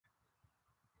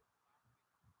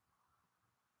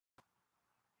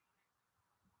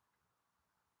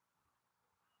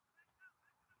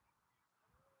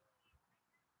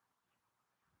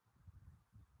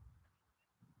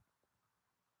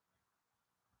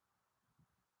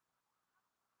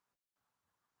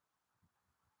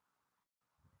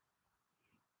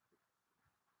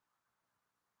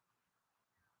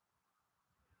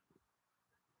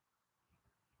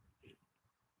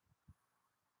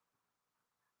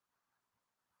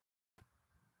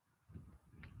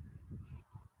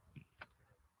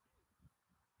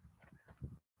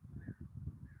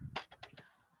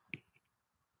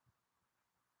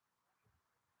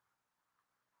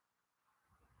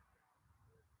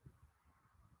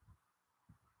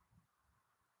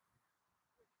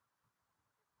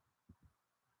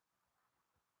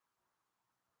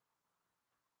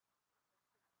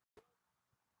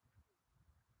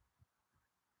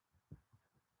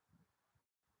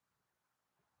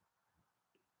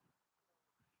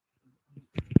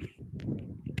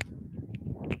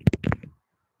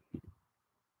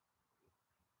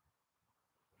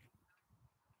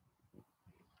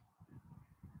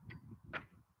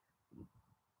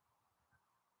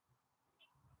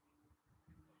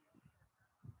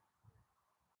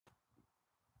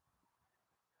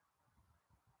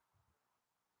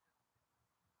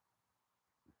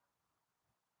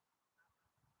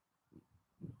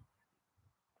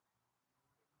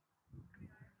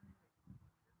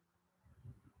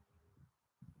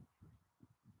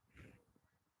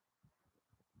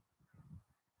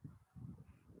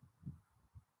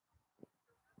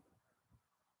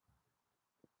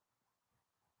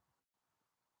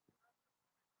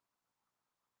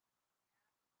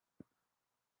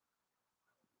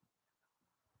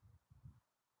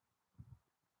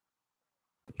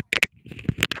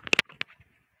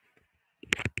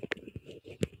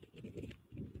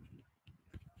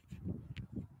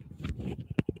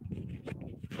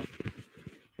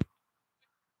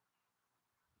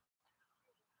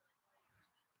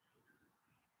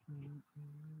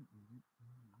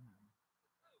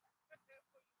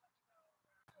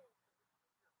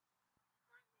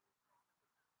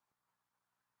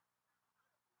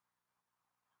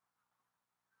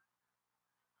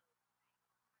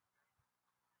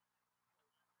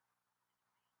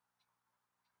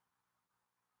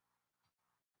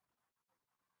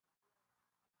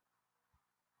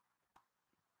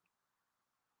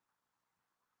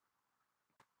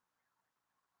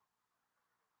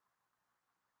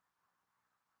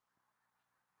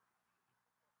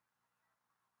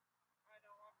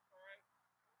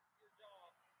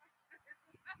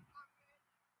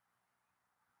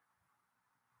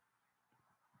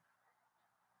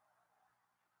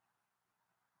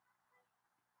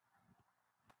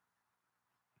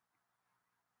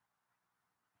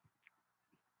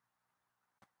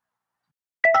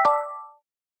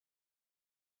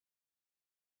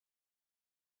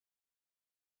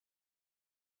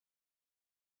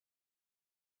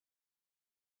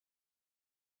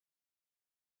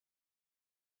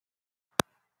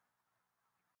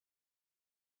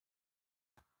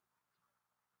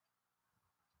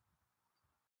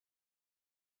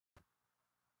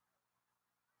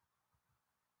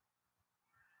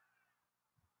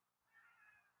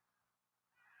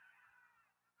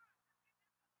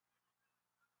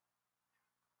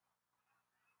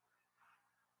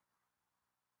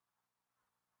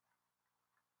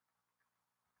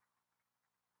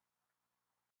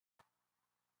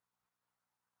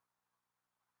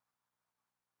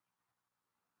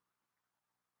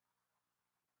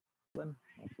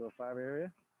also a 5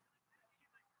 area.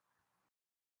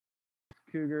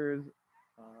 Cougars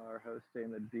are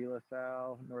hosting the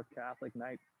DeLaSalle North Catholic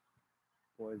Knights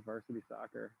boys varsity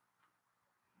soccer.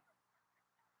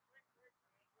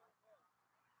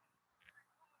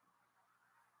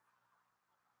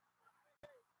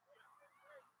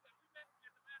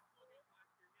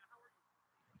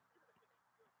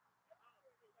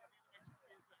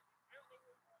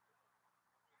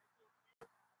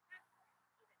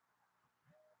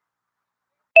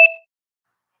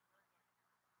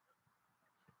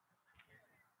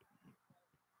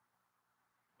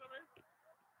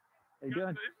 How you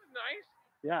doing? This is nice.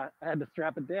 Yeah, I had to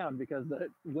strap it down because the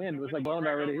wind was like blowing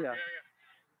Right already. over. Yeah, Yeah,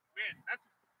 yeah. Man,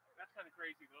 that's kind of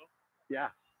crazy though. yeah.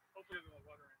 Hopefully there's no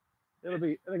water in. It'll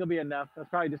be. I think it'll be enough. That's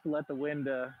probably just to let the wind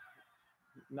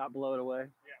not blow it away.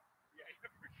 Yeah, yeah, yeah,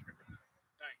 for sure.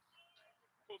 Nice.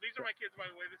 Cool. These are my kids, by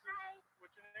the way. This is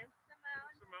what's your name?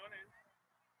 Simone.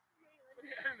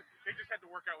 And they just had to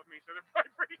work out with me, so they're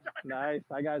probably pretty tired. Nice.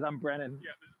 Hi guys, I'm Brennan.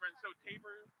 Yeah, this is Brent. So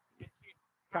Tabor and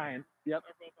Kyan. Yep.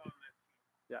 are both on this.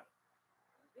 Yeah.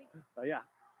 Yeah.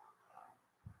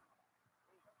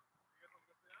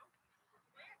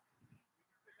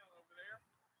 Sit down over there,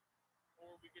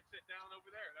 or we could sit down over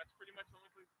there. That's pretty much the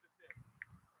only place to sit.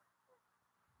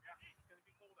 Yeah, it's gonna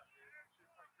be cold out there.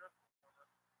 Should probably dress warmer.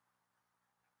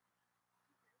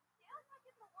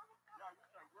 Yeah, I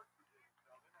wish I worked for you.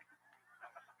 So then I could.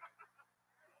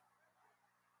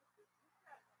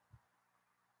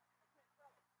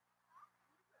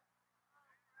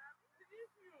 It is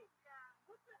you.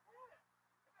 What the heck?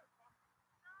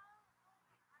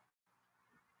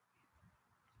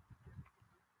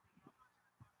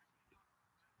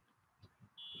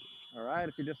 All right.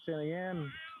 If you're just tuning in,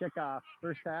 kickoff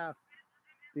first half.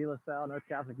 DeLaSalle North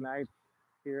Catholic Knights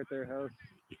here at their host,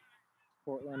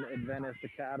 Portland Adventist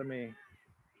Academy.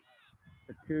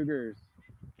 The Cougars.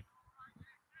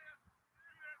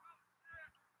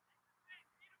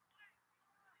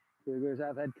 Cougars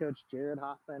have head coach Jared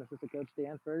Hoffman, assistant coach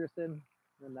Dan Ferguson,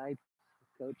 the Knights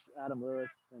coach Adam Lewis,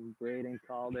 and Braden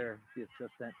Calder, the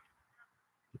assistant.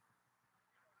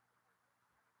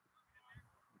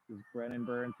 This is Brennan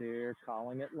Burns here,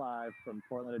 calling it live from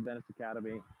Portland Adventist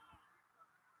Academy.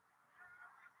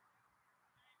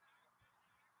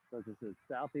 So this is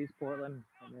Southeast Portland,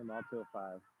 near Mall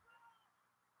 205.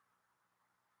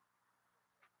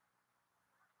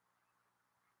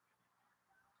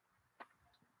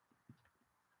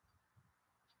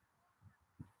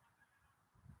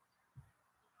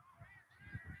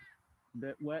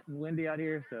 Bit wet and windy out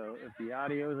here, so if the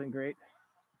audio isn't great,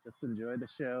 just enjoy the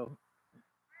show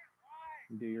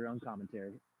and do your own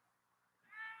commentary.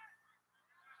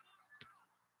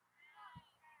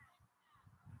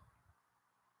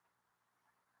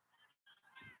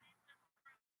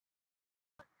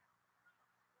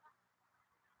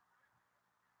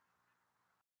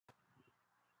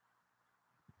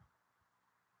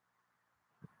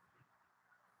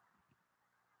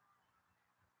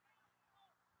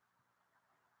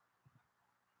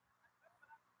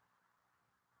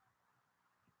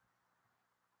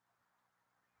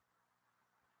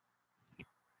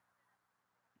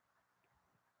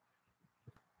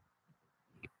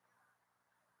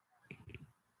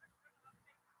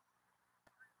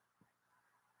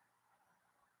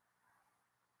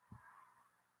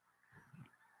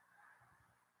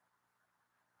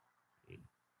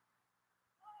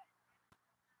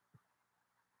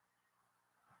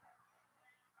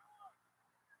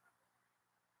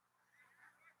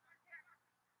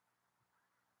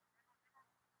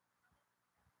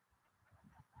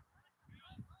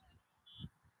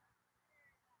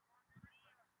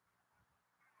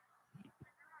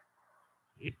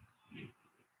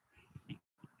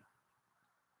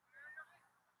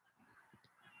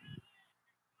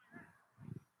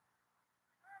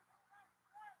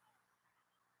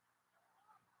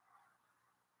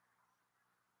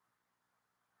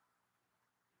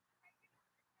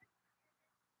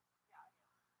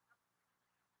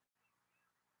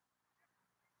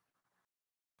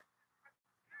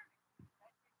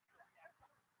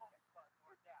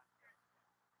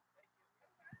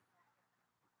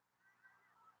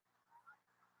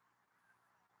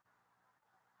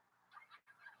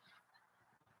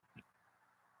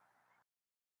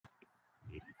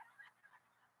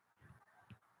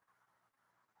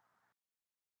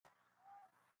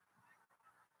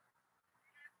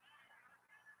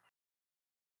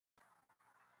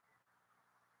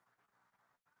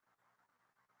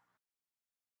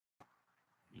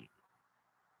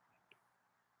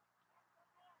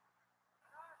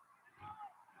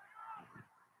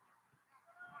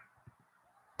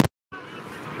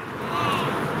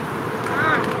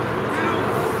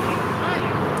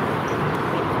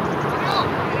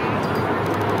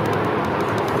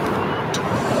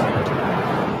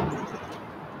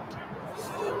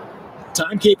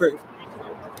 Timekeeper.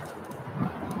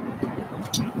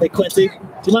 Hey, Quincy, do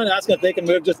you mind asking if they can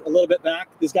move just a little bit back?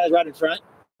 These guys right in front?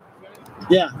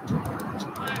 Yeah.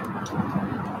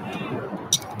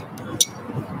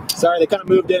 Sorry, they kind of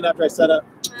moved in after I set up.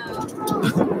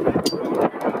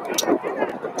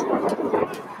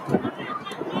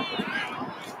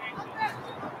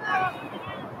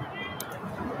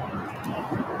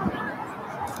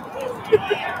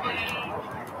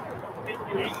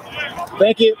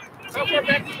 Thank you. How far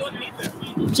back do you want to need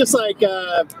this? Just like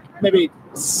maybe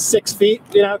 6 feet,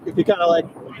 you know, if you kind of like,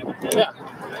 yeah.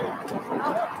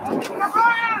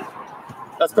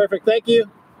 That's perfect. Thank you.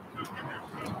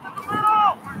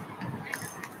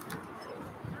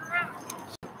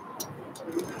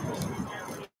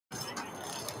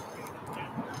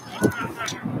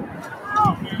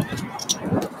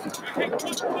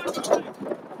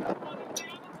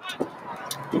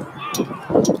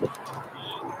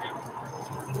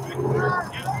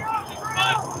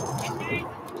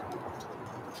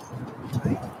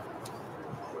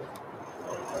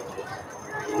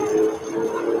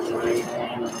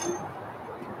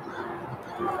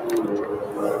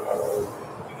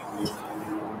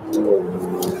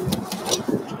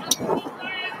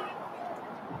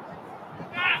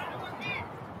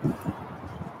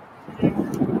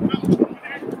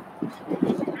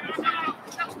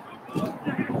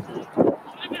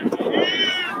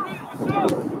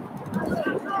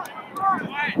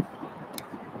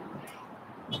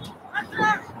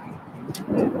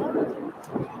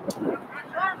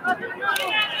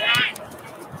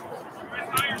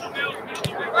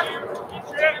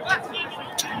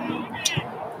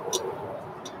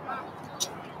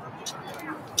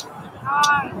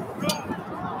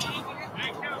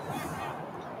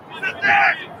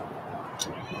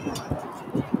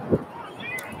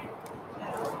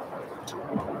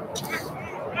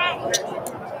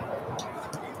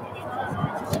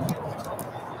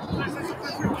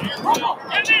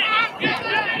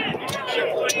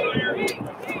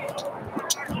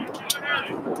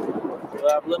 We'll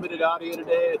have limited audio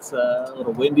today. It's a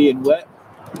little windy and wet.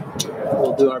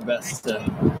 We'll do our best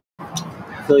to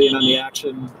fill you in on the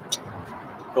action,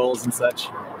 goals and such.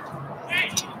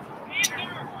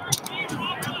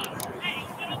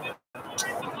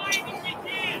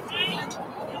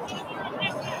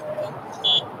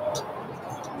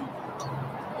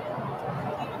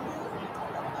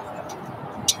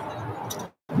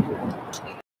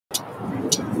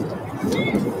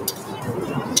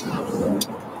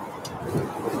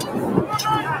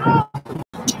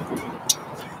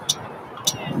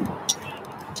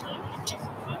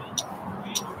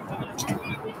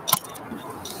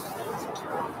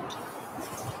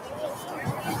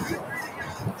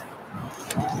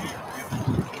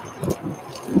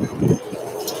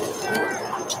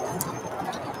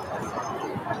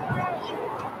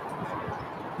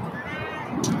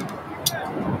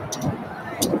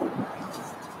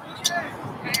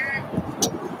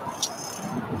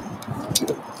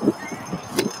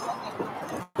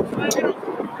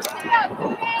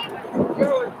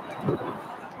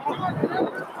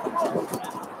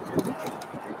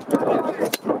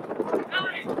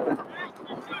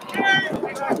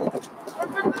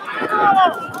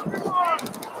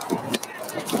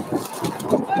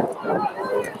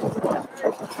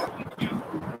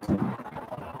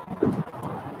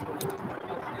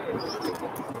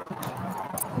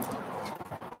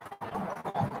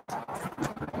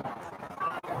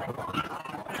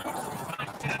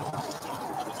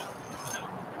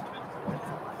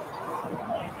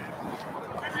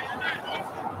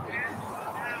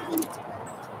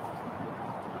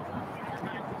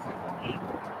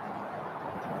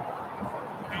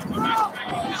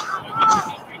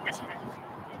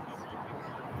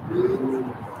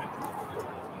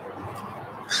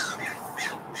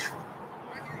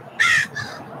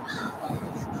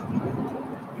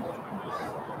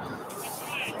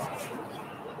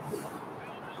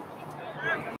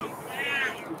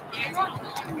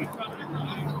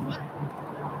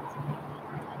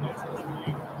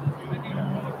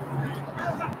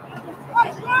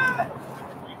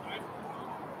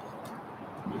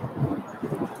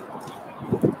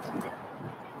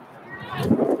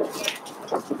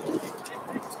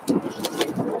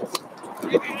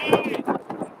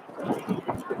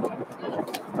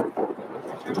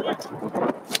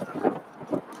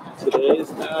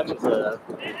 Today's match is a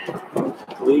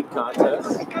league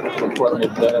contest for Portland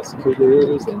Adventist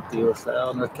Cougars and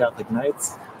DeLaSalle North Catholic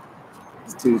Knights.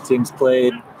 These two teams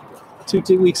played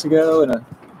two weeks ago in a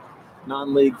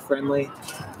non-league friendly.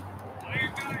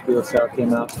 DeLaSalle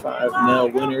came out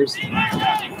 5-0 winners.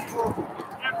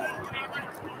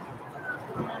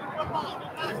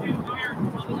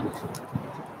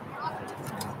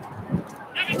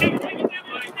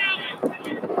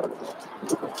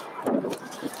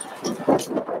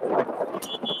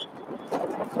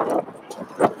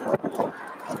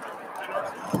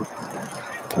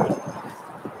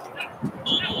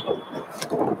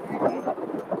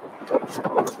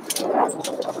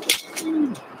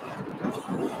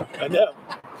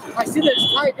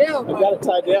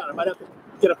 Might have to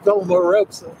get a couple more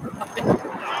ropes.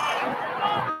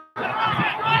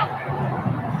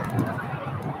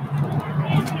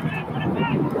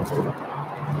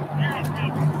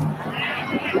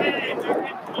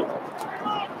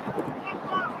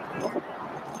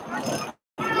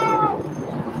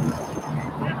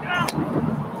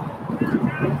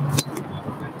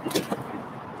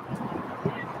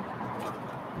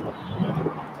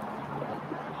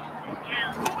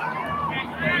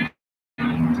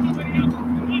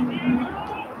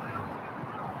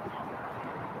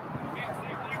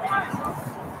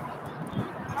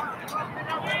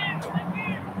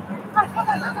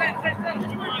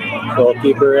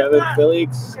 Goalkeeper Evan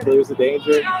Felix clears the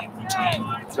danger.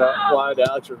 It's out wide to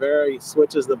Alex Rivera. He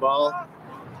switches the ball.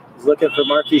 He's looking for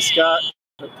Marquis Scott.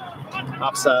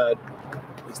 Offside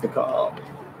is the call.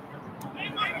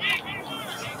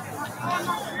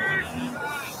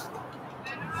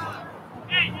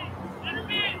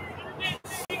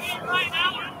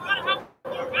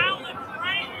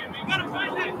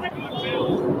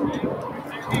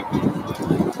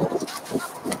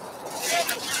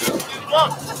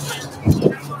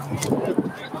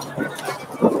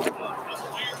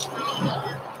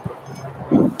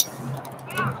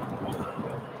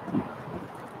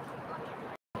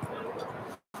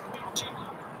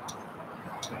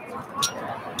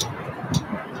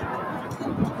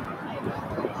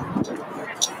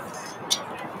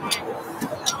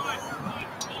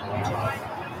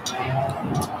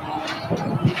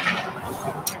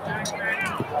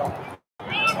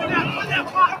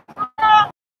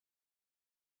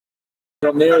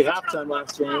 From nearly halftime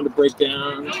last round to break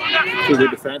down to the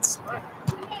defense.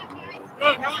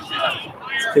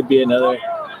 This could be another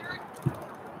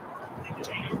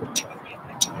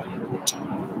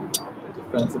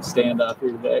defensive standoff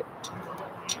here today.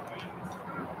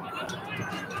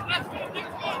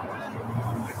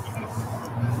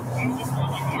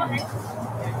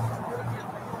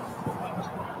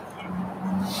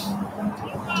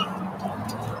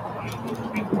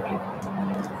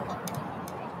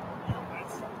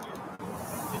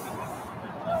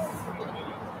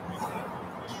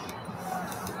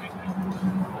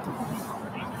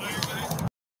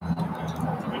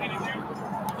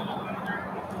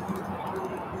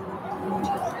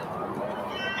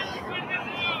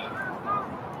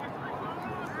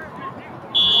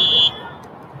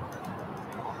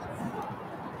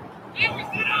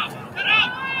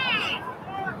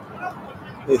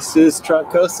 Jesus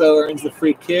Troncoso earns the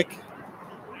free kick.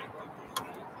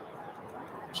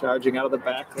 Charging out of the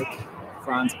back like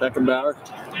Franz Beckenbauer.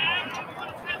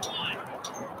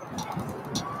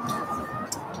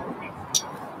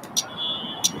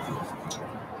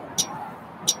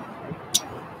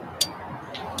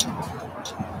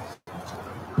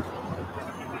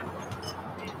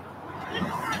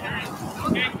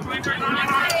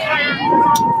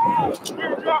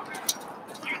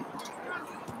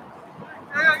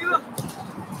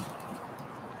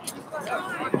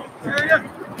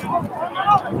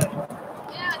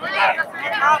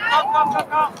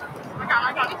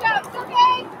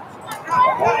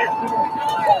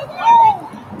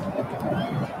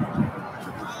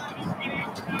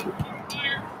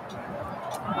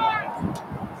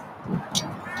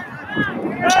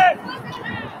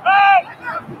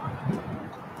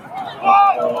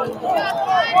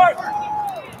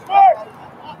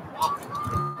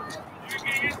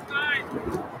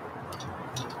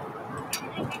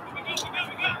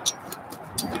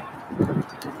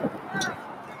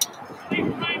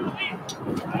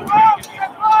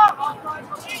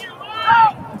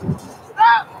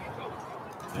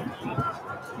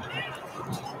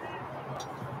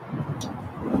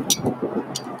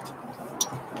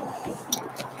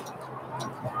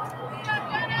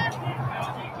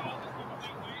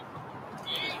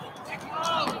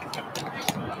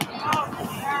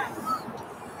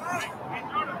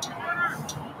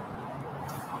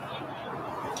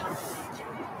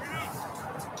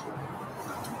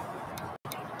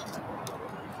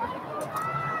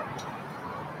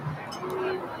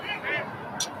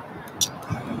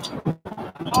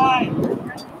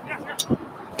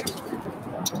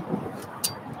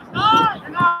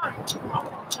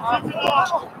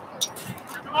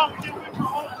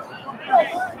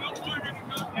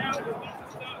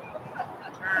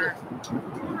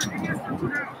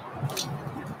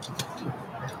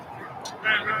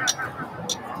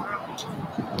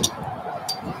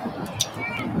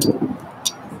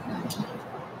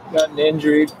 Got an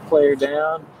injured player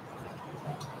down.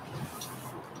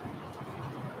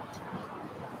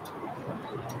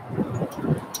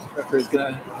 Referee's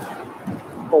gonna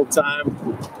hold time,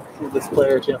 give this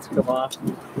player a chance to come off.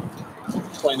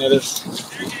 playing at his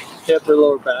hip or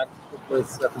lower back. If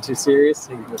it's nothing too serious,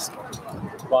 he can just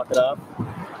walk it off.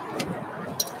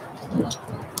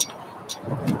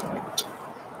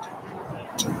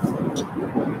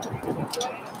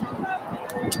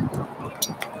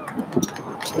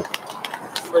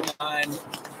 Number 9,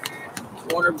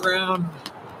 Warner Brown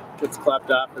gets clapped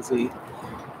off as he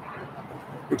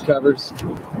recovers.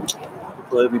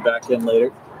 He'll be back in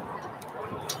later.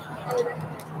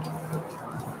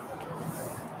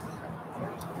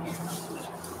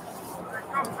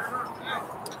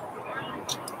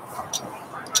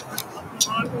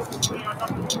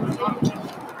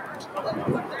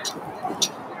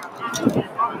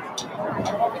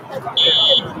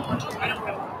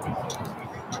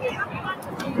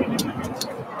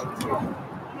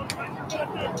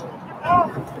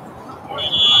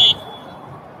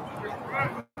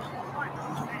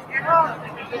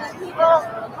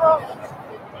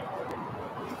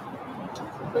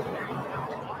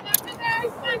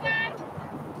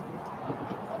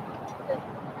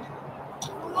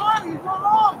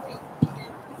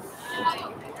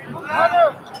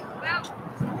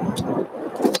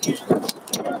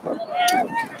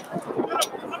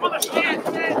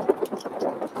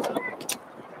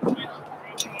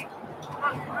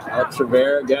 Alex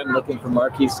Rivera again looking for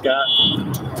Marquis Scott.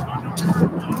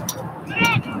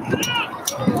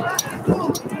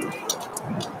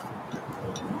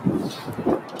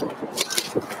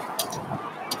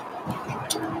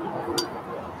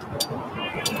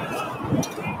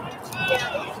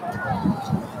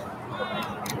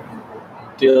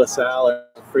 DeLaSalle,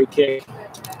 a free kick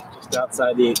just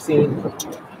outside the 18.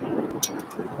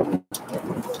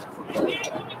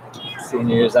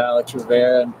 Seniors Alex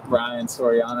Rivera and Ryan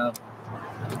Soriano.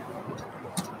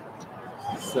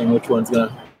 Seeing which one's going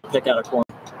to pick out a corner.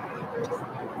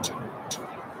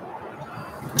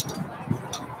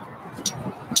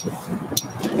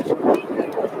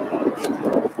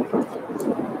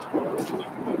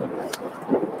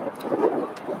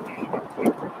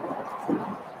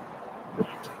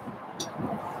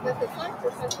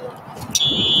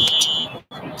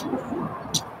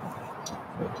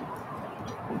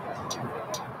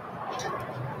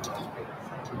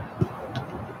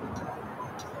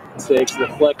 Takes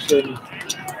deflection,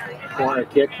 corner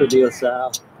kick for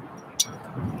DeLaSalle.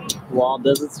 Wall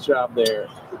does its job there.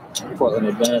 Portland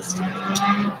Adventist.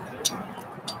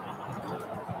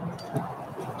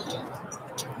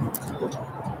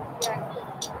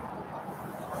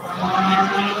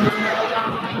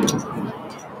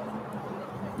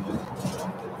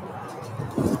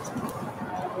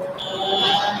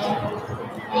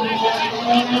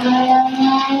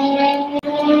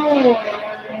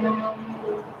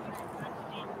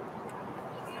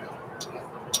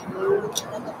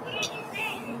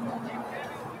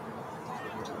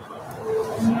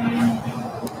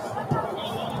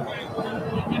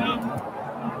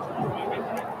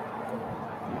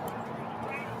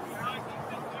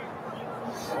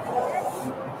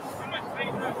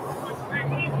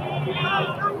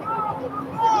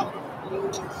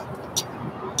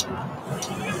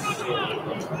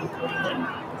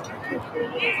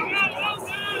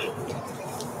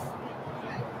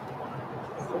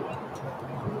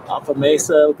 Off of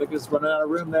Mesa, looked like he was running out of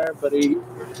room there, but he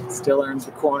still earns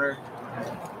the corner.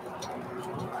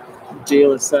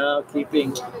 DeLaSalle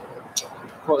keeping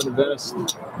Portland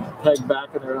Adventist pegged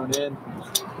back in their own end.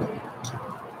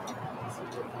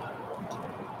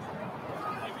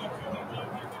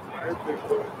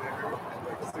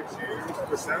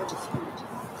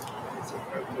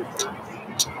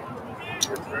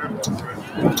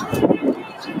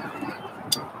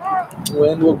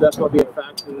 Wind will definitely be a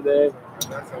factor today.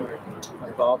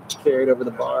 The ball carried over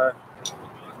the bar.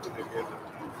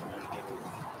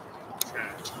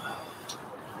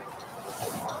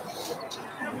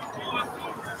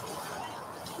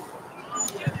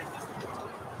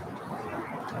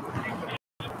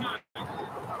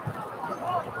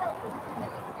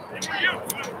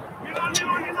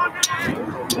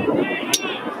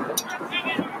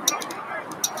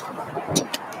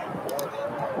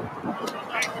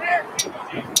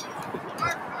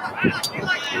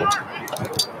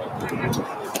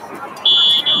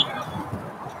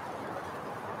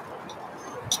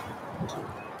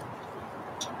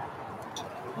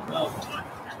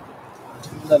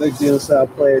 Another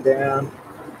DeLaSalle player down.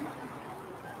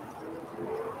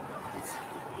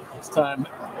 This time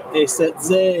they set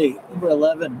Zay, number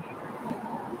 11.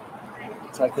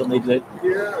 Looks like he'll need to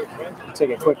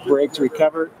take a quick break to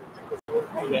recover.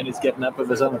 And he's getting up of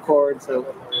his own accord, so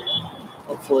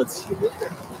hopefully it's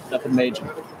nothing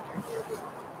major.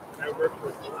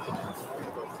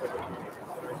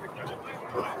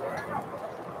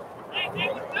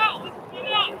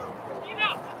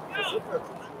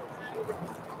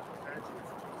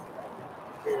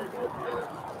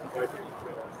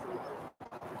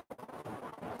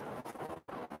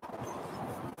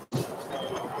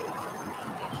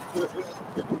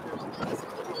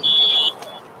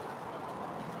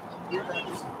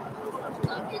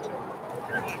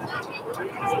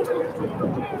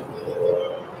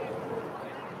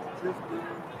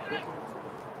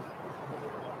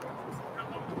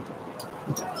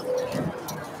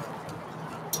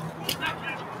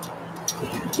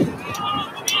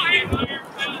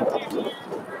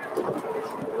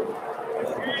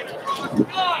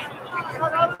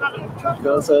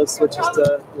 Goza switches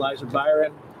to Elijah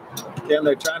Byron. Again,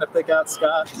 they're trying to pick out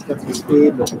Scott. He's got some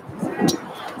speed, but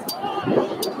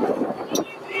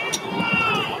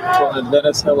Portland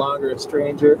Adventist no longer a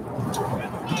stranger.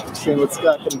 Seeing what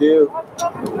Scott can do.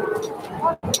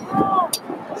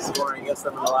 Scoring against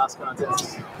them in the last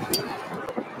contest.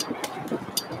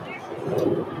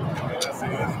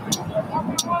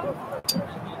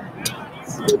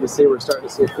 It's good to see we're starting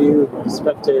to see a few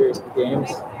spectators in the games.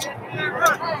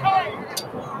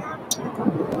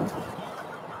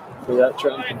 So that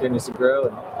trend continues to grow,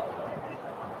 and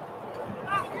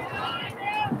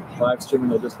live streaming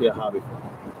will just be a hobby.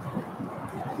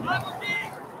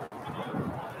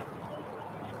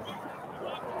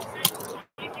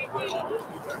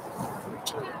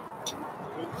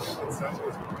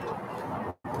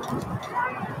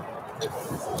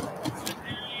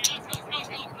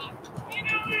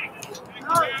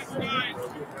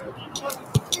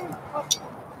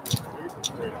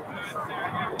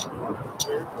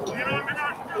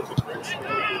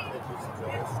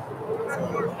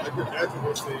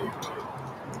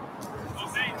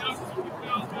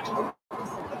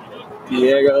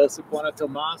 Diego Cipuana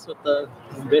Tomas with the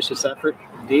ambitious effort,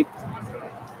 deep.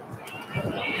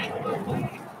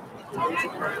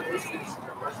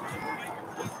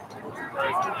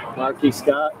 Marquis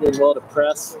Scott doing well to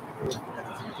press,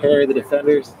 carry the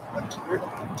defenders.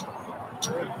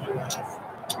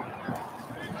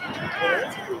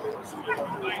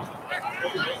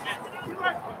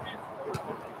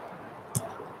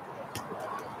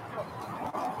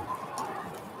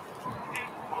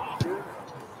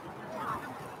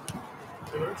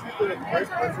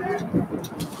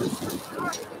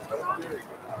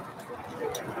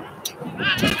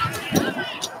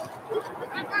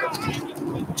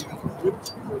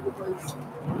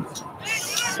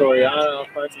 Soriano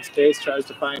finds some space, tries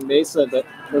to find Mesa, but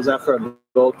goes out for a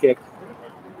goal kick.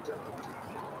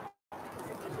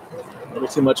 A little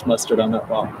too much mustard on that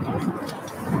ball.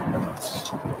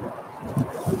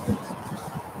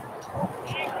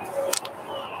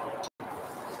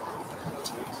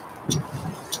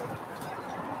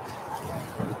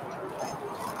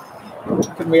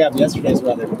 What can we have yesterday's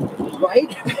weather?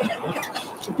 Right?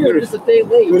 You're just a day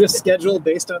late. We just schedule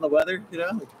based on the weather, you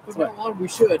know? That's how long we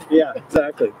should. Yeah,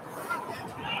 exactly.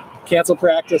 Cancel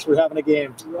practice, we're having a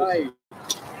game. Right.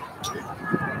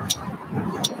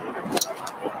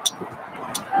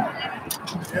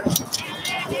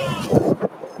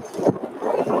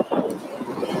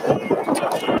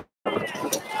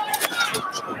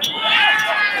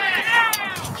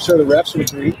 I'm sure the refs would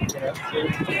agree.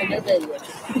 And then they would.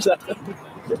 Exactly.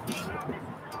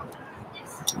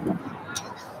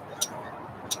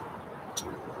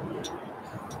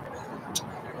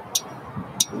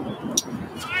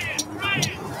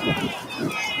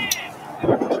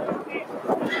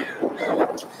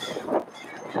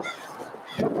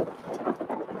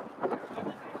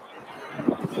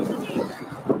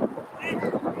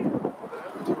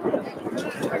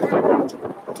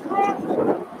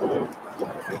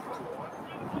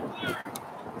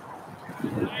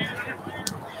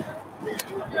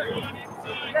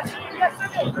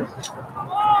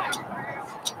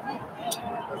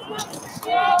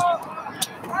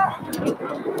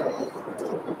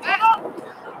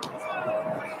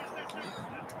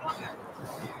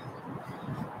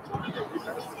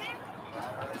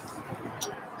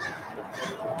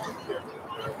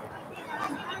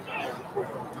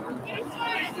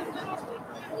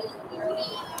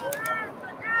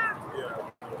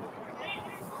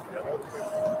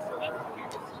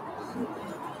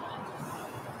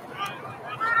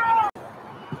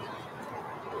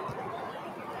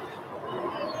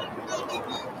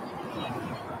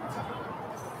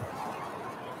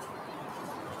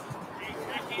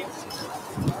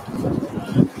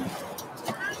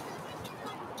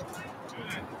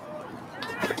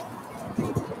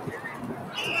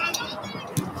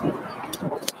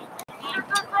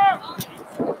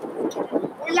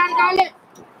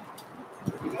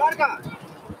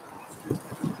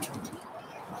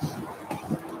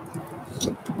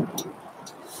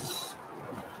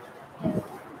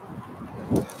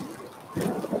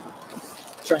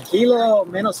 Tranquilo,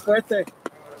 menos fuerte.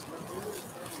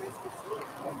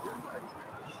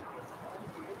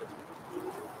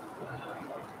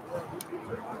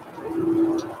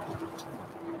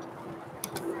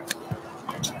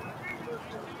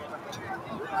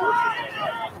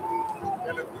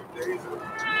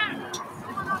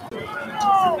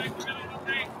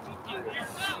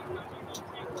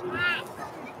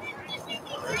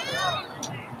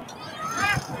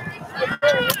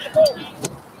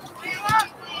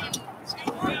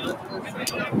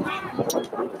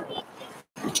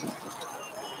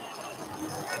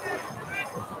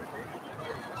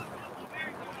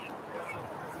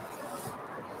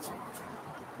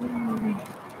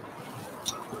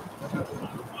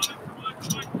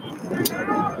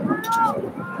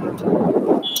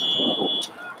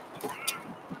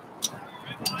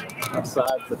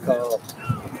 Outside the call.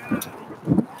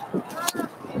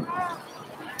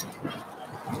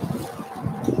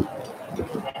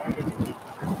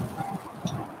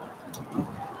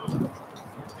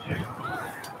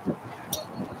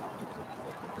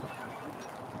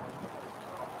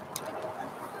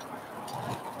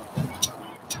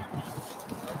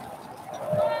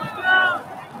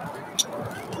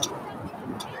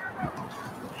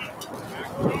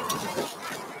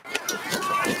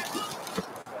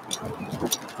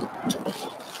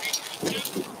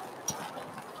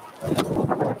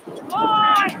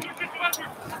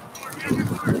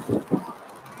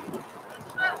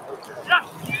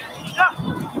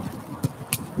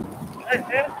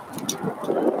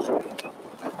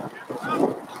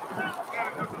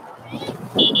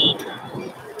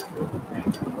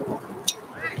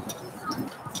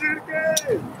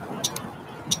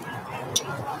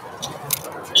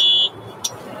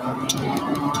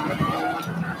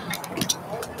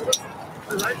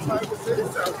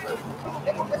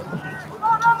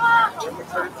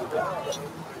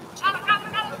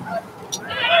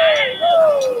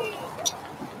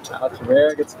 Alex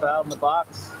Rivera gets fouled in the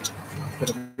box.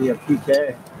 It's going to be a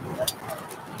PK.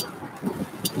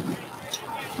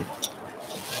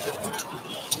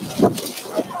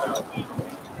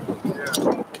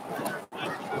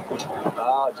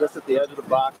 Just at the edge of the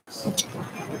box.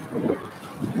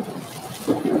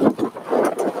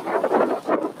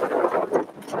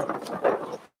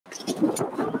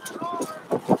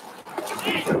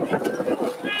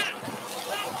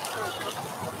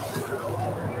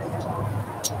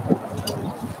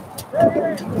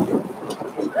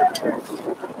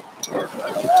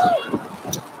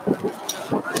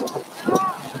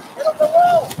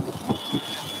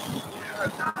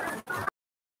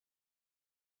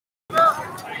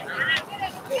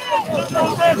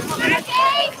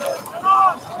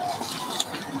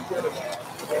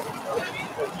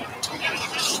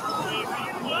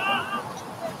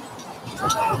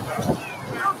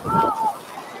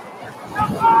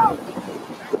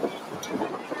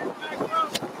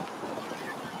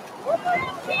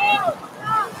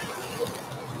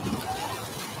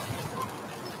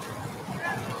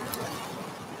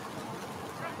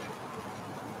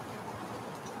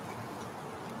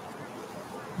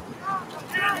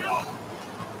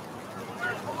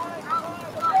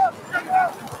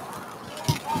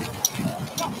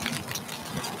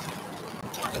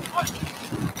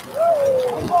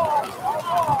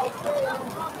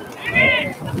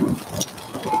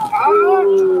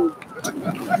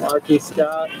 Marquis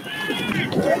Scott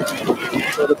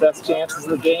for the best chances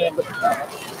of the game, but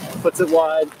puts it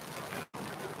wide.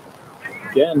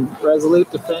 Again, resolute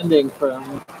defending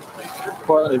from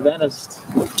Portland Adventist.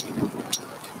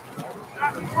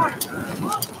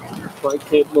 Quite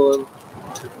capable of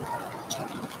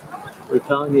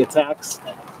repelling the attacks.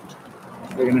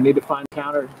 They're going to need to find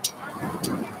counter.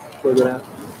 We're going to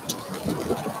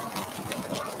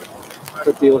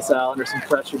put DeLaSalle under some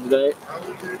pressure today.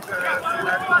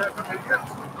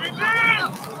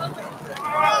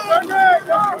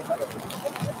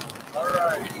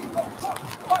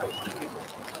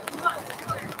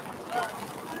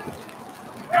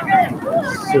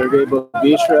 Sergey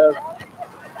Bobishrev.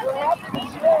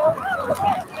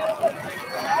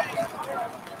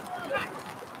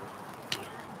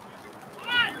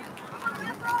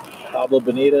 Pablo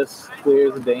Benitez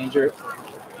clears the danger.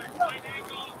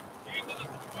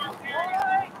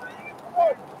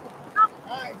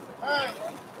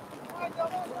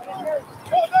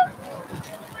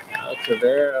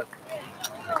 Rivera,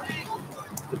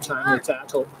 the timely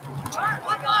tackle.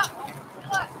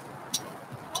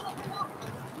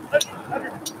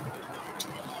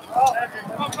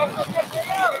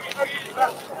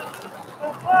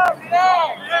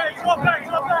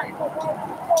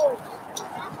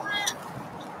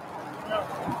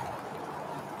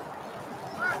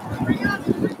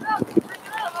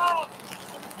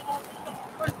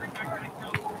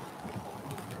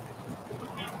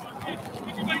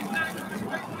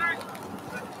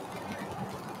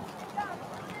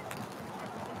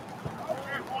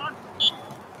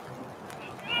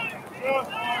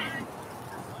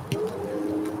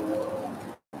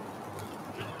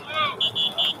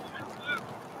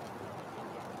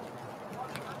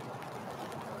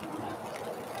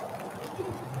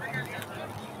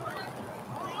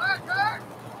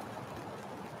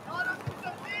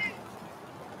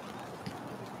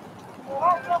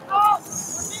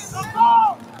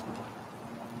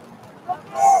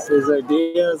 Cesar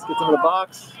Diaz gets into the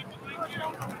box.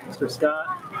 Mr. Scott.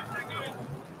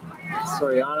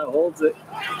 Soriano holds it.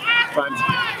 Finds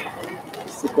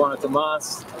Siquana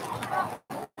Tomas.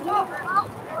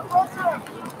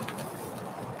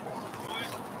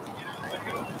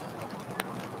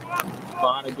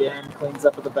 Vaughn again cleans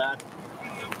up at the back.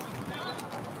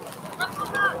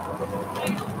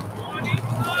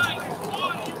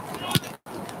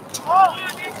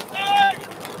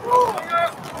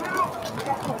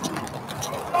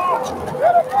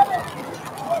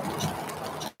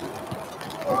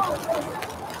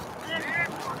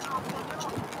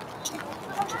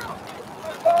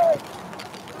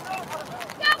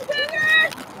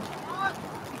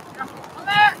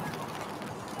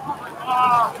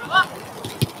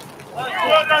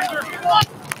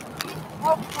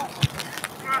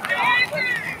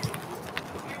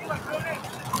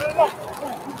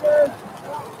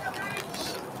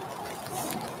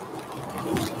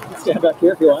 Stand back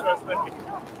here if you want.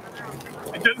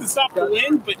 It doesn't stop the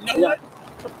wind, but you know what?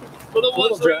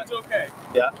 Little rain's okay.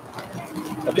 Yeah.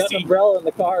 I've got an umbrella in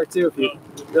the car too if you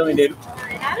really need it.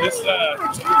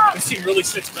 This team really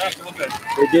sits back, don't they?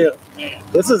 They do.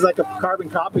 This is like a carbon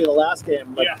copy of the last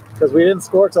game, Yeah. Because we didn't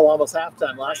score till almost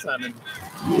halftime last time, and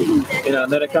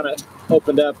and then it kind of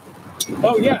opened up.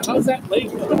 Oh yeah, how's that late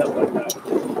coming up like that?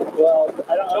 Well,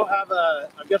 I don't have a.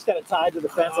 I'm just kind of tied to the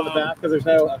fence on the back because there's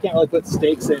no. I can't really put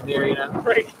stakes in here, you know.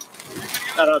 Right.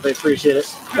 I don't know if they appreciate it,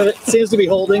 but it seems to be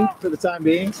holding for the time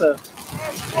being. So,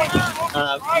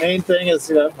 main thing is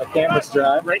my camera's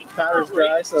dry, Right. power's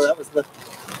dry, so that was the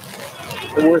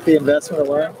worth the investment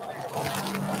alone.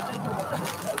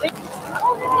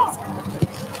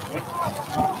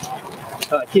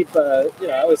 I keep, I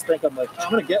always think I'm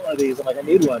gonna get one of these. I'm like, I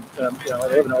need one. I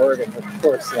live in Oregon, of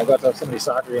course. I got to so many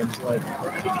soccer games. Like,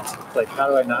 how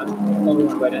do I not own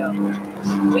one by now?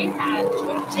 We had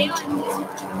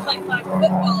Jalen played like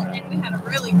football, and we had a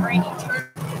really rainy tournament.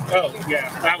 Oh yeah,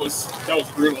 that was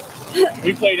brutal.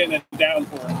 We played in a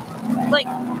downpour. Like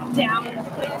down.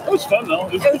 It was fun though.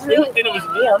 It was really and it was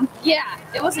warm. Yeah,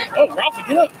 it wasn't. Oh, Ralphie,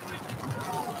 get up.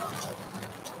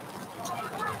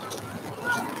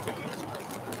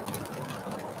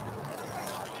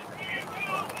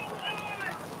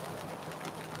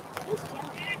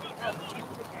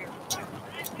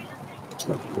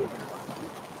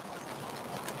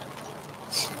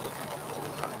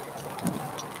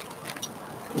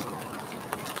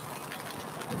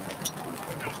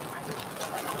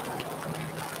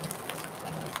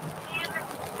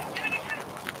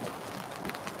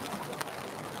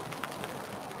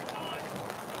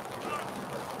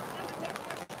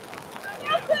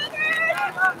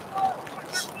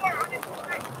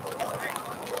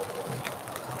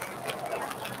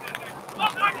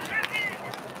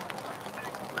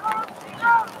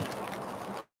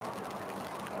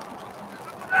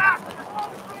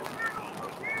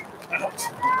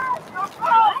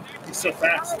 He's so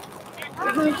fast.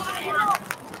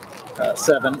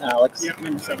 7, Alex. Yep,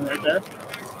 number 7 right there.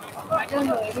 I don't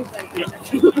know everything.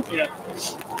 Yeah.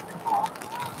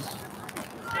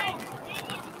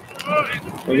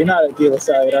 Well, you're not at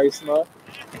DeLaSalle yet, are you, Samoa?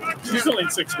 She's only in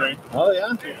 6th grade. Oh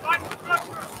yeah.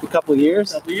 A couple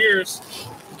years. Couple years.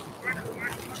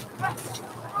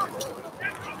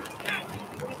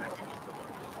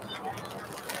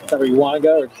 Is that where you want to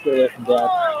go, or just go away from Dad?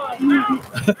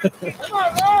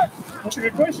 That's a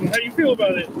good question. How do you feel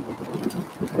about it?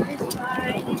 It's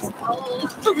fine. It's cold.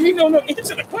 No,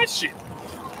 answer the question.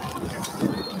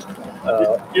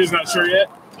 You're just not sure yet?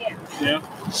 Yeah.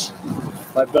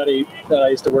 My buddy that I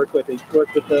used to work with, he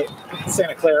worked at the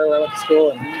Santa Clara where I went to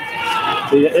school, and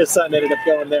his son ended up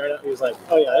going there, and he was like,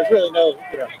 oh yeah, there's really no,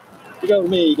 if you go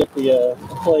with me, you get the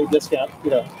employee discount,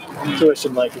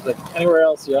 tuition, he's like, anywhere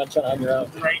else, you're on your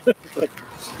own. Right. Like,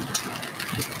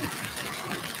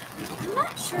 I'm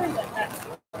not sure that's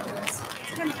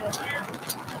it's kind of a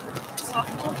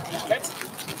softball.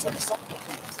 It's like a softball.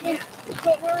 Yeah,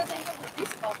 but where are they having a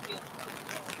baseball field?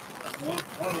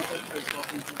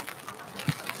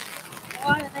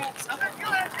 Why do they have soccer?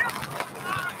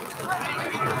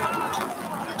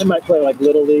 They might play like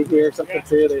Little League here or something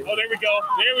too. Oh, there we go.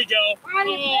 There we go.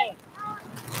 Oh.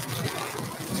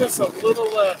 Just a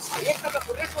little less.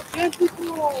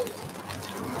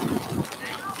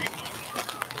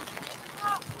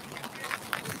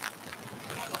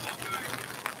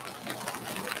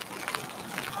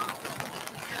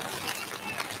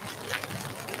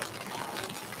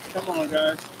 Come on,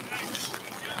 guys.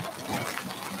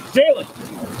 Jalen.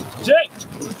 Jake.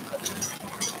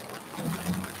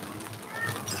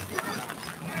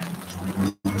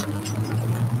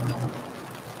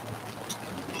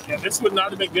 Yeah, this would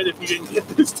not have been good if you didn't get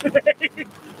this today.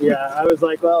 Yeah, I was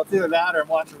like, well, it's either that or I'm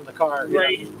watching from the car.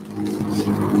 Right.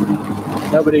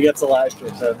 Nobody gets a live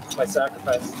stream, so it's my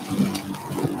sacrifice.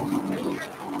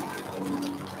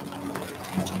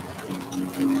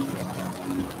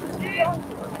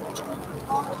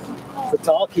 It's a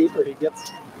tall keeper. He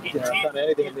gets kind of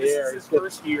anything in the air. This is his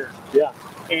first year. Yeah.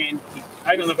 And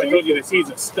I don't know if I told you this, he's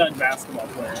a stud basketball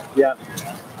player. Yeah.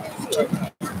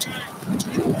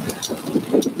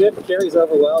 Good, carries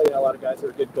over well. A lot of guys who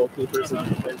are good goalkeepers,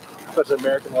 and especially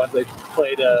American ones, they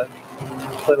played a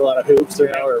lot of hoops, or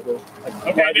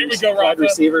Okay, there we go, wide Rafa.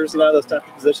 receivers, those type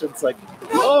of positions. Like,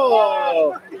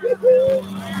 oh!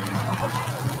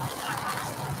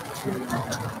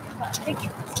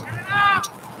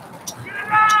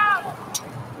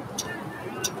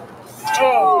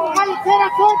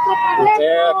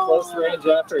 Yeah, close range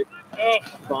effort.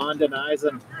 Bond denies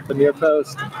him the near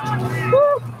post.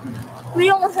 We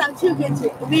almost had 2 kids.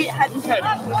 We had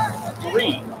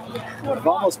 3. I've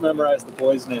almost memorized the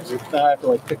boys' names. Now I have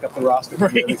to pick up the roster.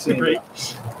 Right.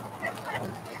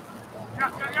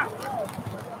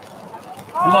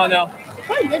 Come on now.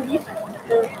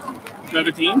 The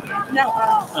other team? No,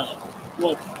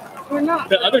 Well, we're not.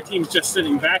 the other team's just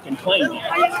sitting back and playing. Number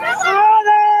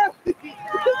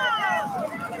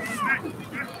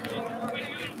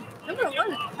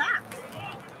 1 is fast.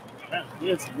 Yeah, he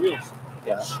has some wheels.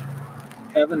 Yeah.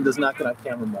 Evan does not get on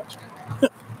camera much.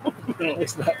 No,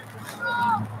 It's not.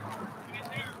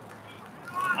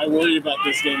 I worry about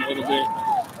this game a little bit.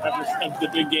 After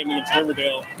the big game against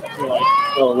Riverdale, I feel like.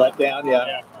 A little let down, yeah.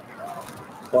 Yeah.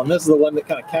 Well, and this is the one that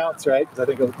kind of counts, right? Because I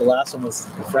think the last one was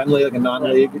friendly, like a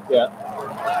non-league. Yeah.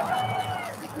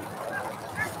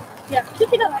 Yeah,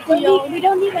 keep it up. We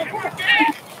don't need that.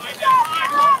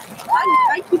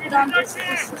 I keep it on this.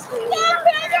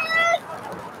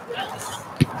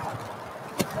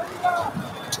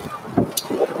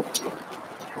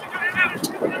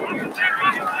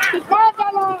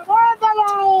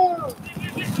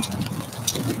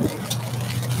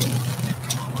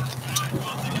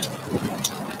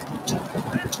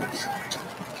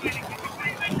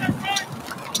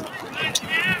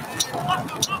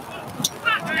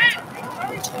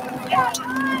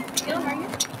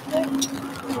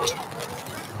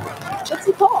 What's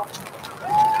he called?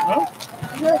 Huh?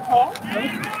 Is it a call?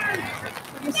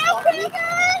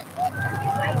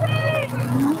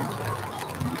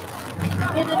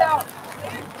 Get it out.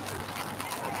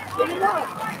 Get it out.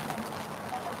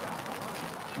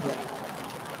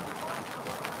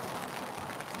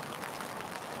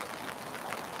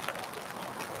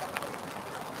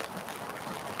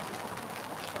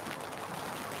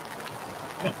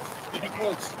 Get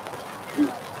close.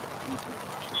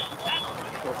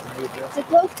 It's a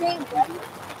close game, buddy.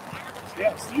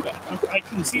 Yeah, see that. I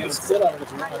can see You can this. sit on it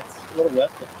if you want. It's a little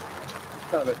wet, but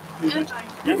kind of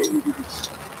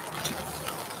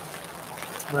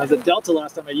when I was at Delta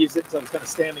last time, I used it because I was kind of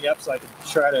standing up, so I could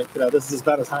try to, this is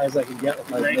about as high as I could get with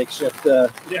my Right. makeshift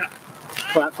Yeah.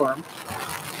 platform.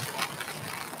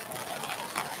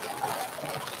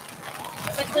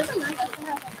 But doesn't matter.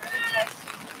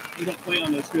 We don't play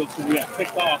on those fields because we got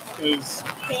kicked off because.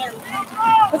 Damn.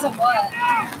 Because of what?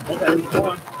 Okay, go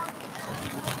on.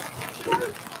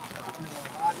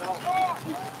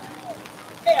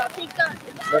 Hey, I'll take that.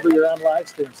 Remember, you're on live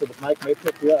stream, so the mic may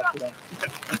pick you up.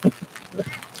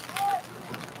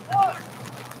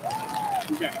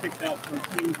 We got kicked out from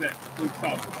teams that we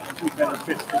thought we better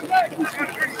fit for the grab it.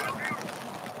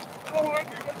 Don't let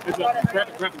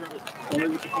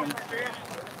it come.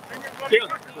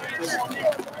 Jalen.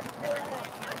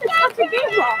 It's such a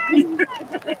game ball.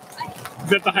 Is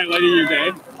that the highlight of your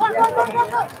day?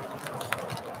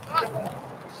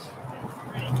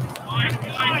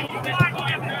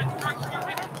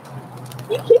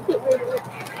 You kicked it really.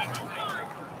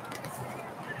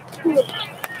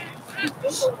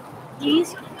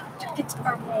 These tickets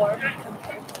are more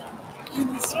compared to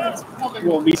these ones.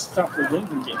 Well, we stopped the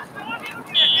Lincoln game.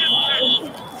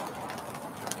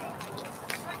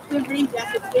 The green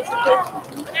jackets basically.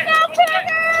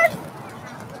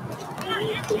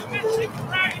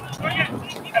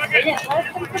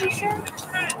 I'm pretty sure.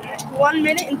 1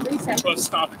 minute and 3 seconds. Well,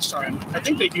 stoppage time. I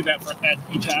think they do that at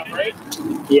each half, right?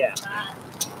 Yeah.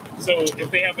 So if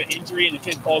they have an injury and the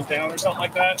kid falls down or something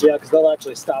like that? Yeah, because they'll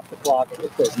actually stop the clock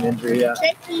if there's an injury, yeah.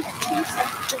 52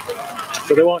 seconds.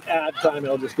 So they won't add time,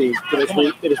 it'll just be, they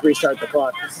just restart the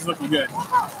clock. This is looking good.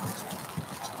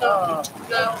 No.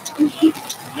 Nope.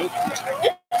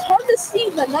 It's hard to see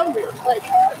the number. Like,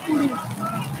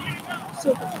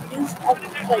 so confused.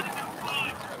 Like,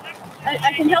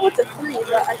 I can tell it's a 3,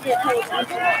 but I can't tell it's a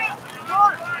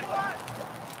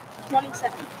 20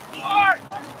 seconds.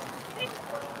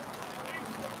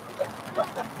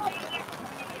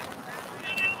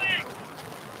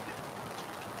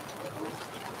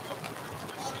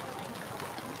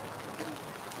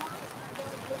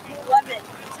 11,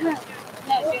 10.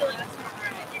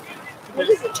 What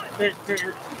is it?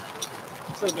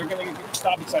 So they're going to get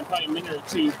stoppage time, probably a minute or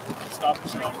two.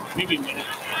 Stoppage time, maybe a minute.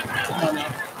 Come on now.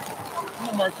 Come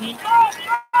on, Marquis.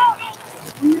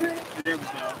 There we go.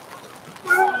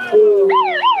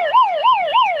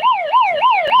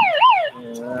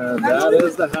 And that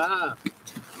is the half.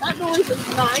 That noise is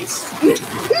nice. It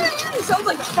sounds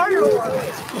like a firework.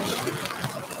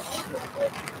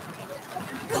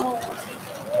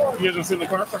 You guys want to sit in the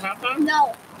car for halftime?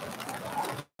 No.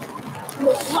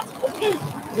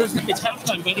 It's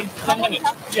halftime, buddy. 10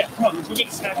 minutes. Yeah, come on, let's go get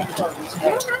a snack in the car.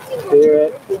 Here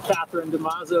at Catherine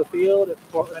DeMazzo Field at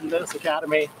Portland Adventist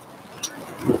Academy.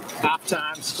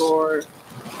 Halftime score,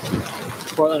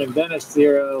 Portland Adventist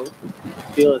 0,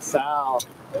 DeLaSalle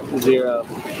 0.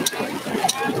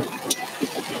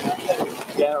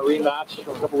 Yeah, a rematch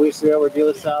from a couple weeks ago where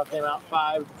DeLaSalle came out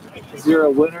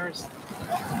 5-0 winners.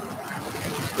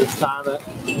 This time the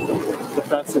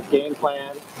defensive game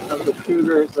plan of the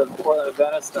Cougars of Portland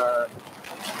Adventist are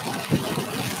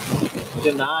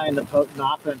denying the potent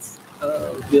offense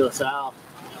of DeLaSalle.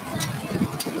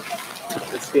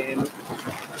 This game is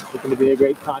going to be a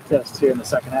great contest here in the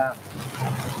second half.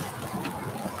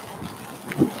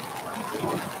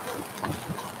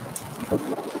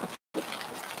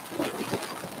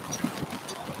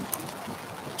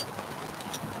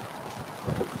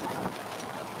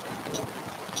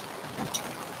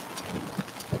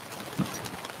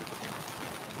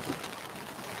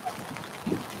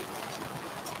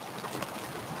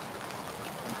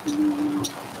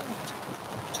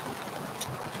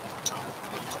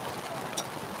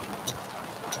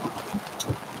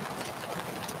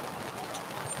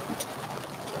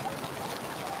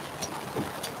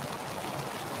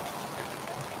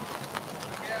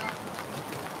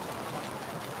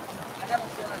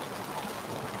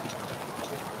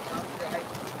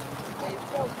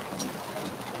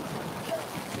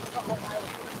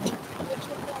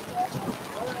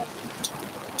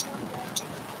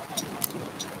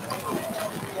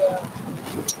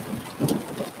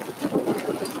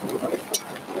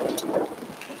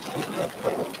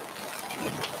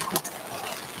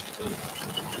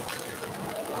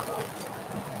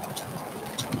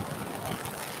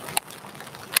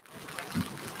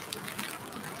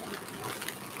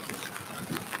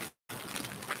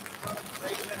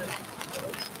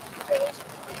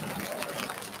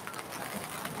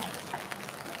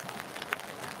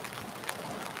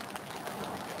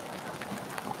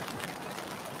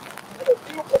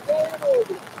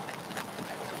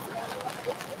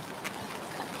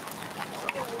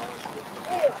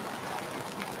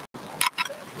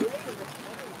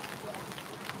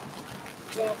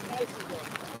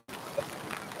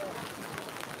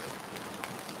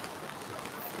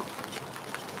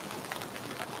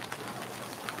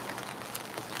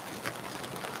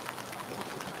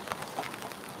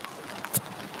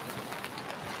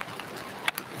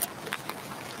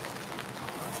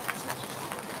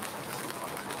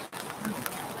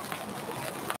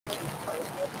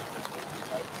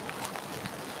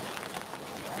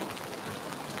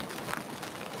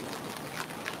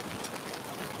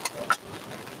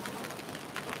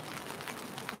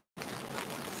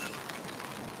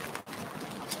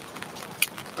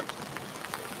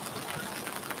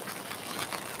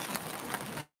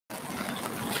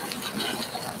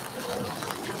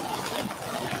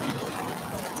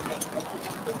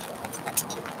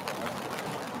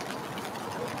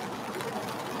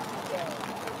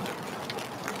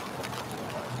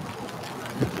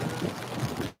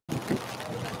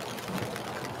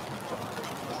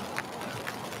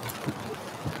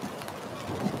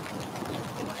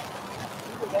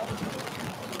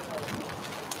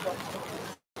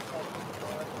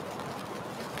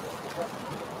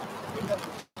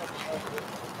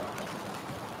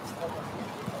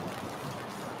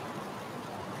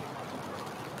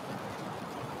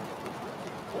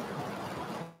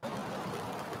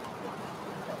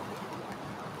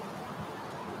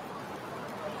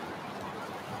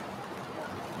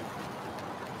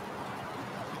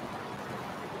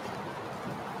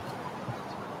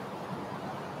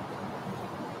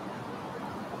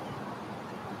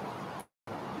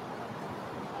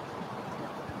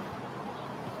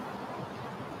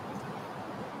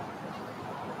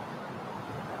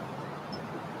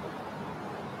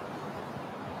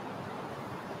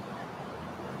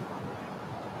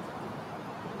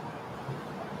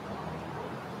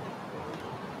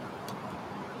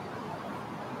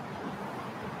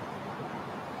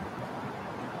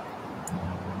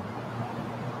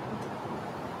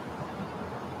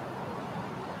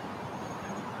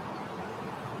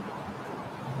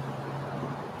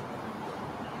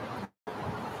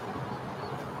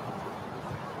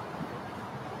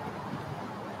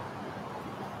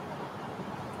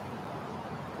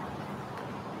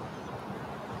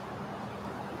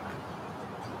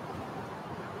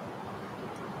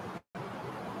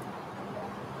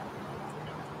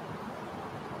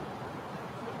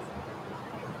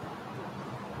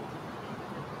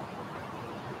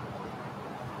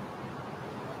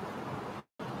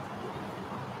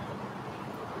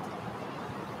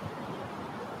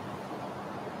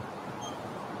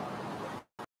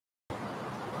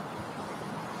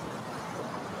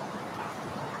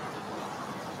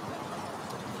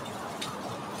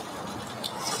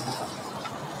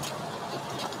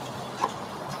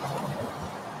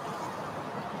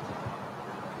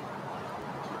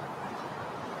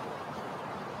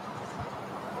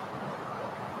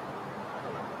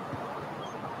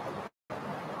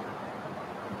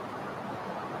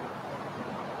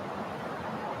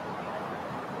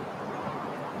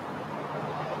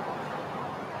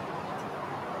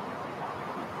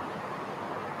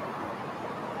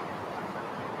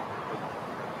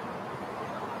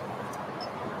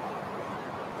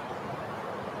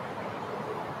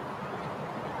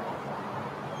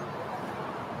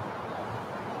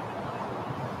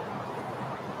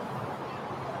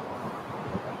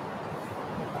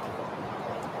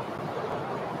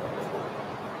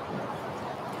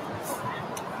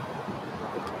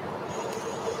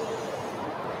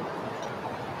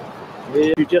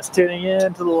 If you're just tuning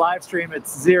in to the live stream,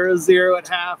 it's 0-0 at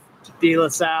half.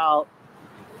 DeLaSalle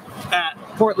at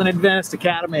Portland Adventist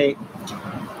Academy.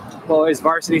 Boys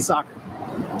varsity soccer.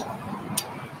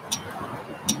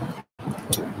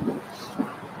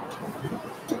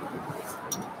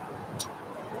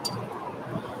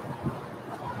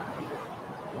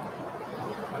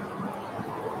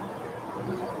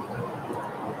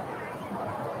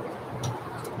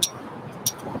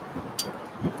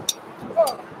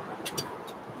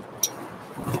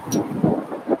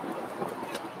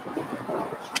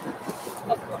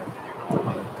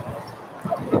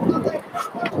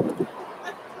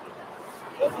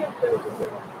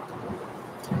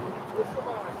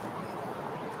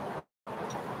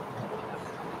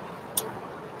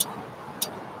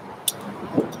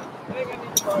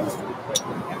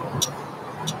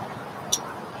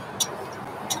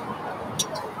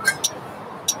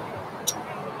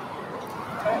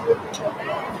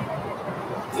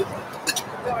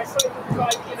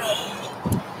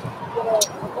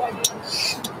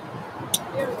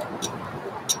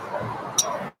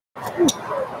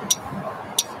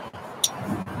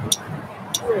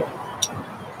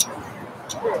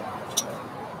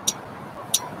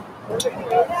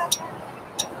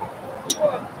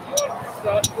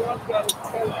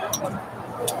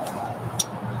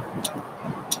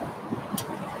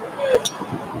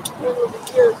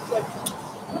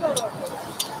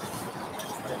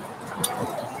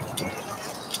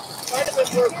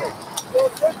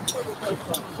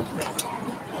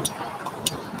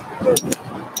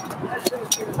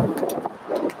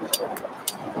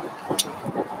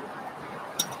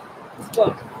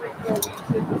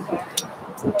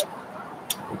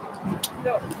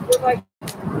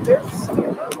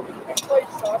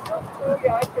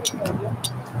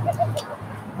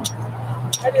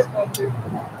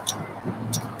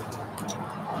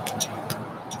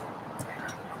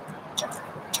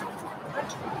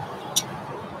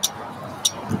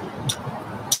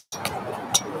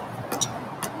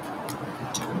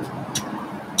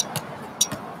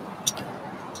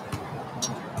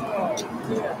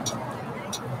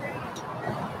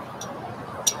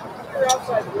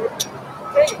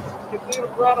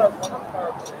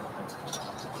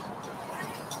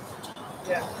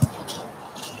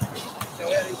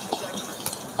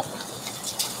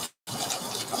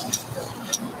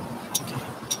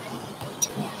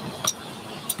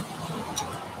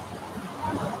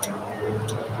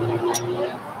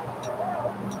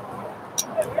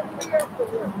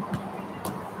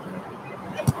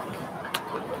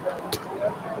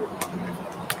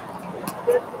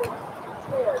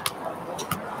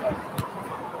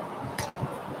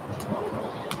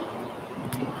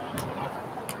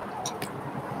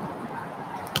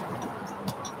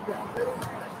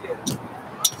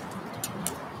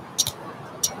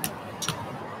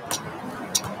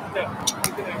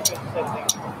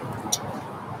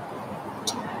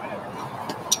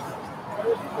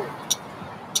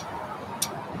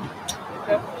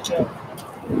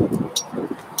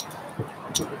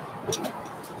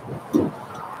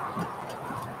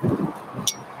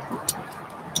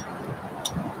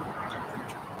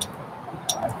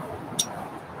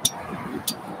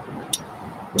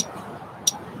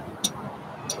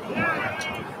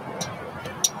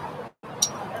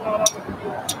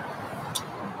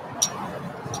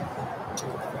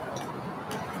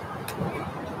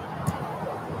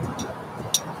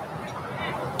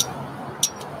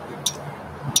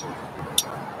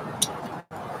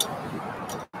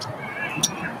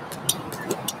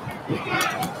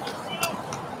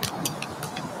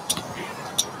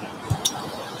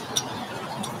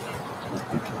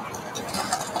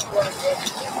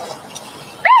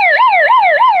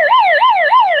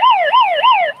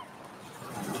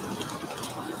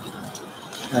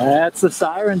 That's the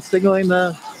siren signaling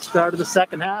the start of the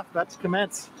second half. That's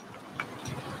commence.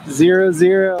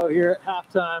 0-0 here at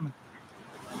halftime.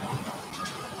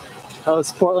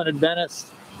 Host Portland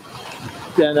Adventist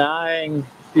denying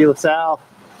DeLaSalle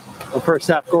the first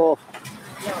half goal.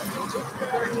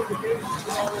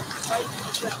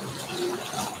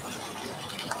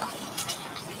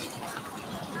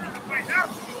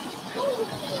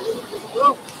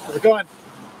 How's it going?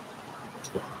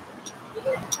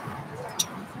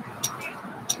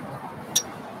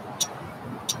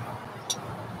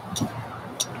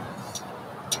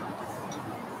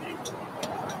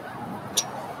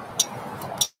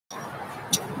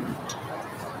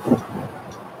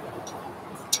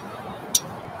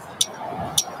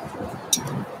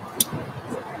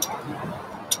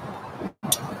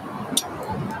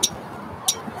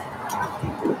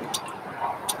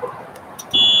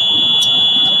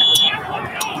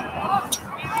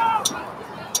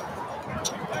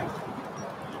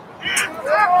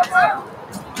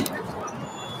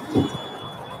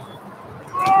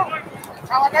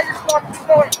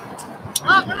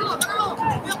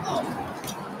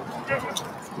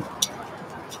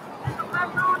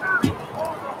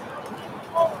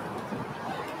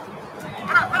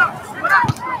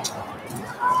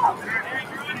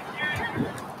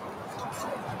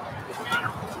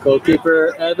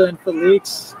 Goalkeeper Evan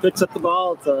Felix picks up the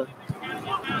ball. It's a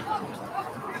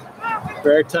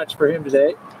rare touch for him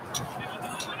today.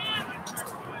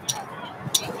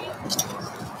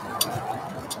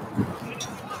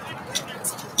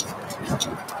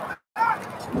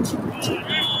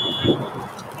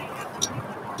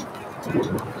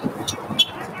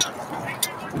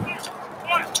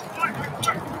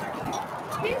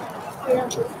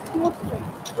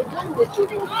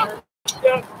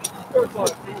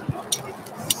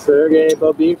 Sergey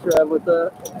Bobikrev with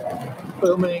a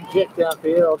booming kick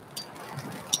downfield.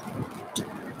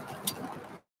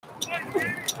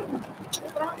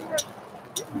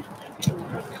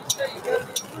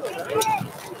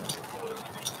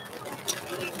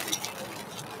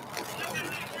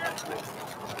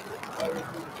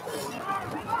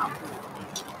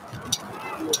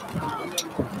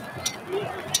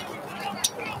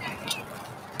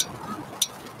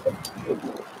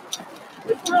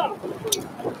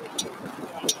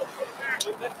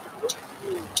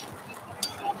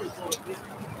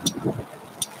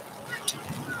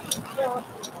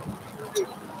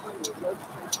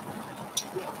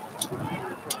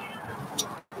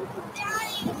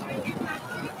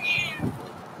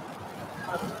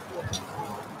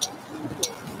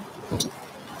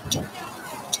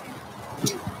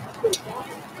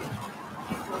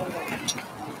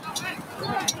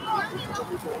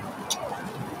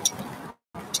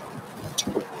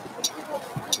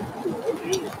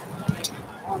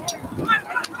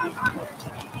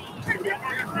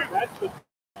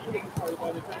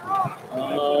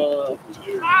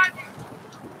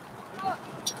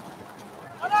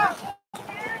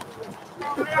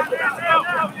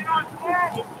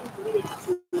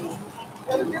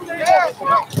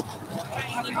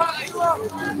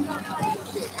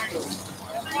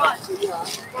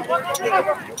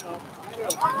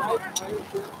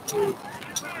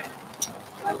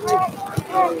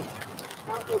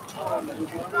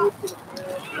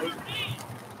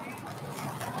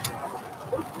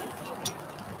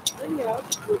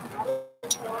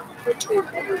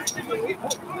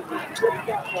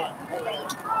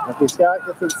 Matthew Scott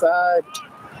gets inside.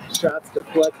 Shots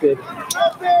deflected.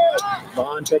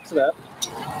 Vaughn picks it up.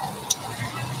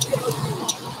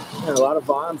 Yeah, a lot of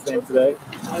Vaughn's named today.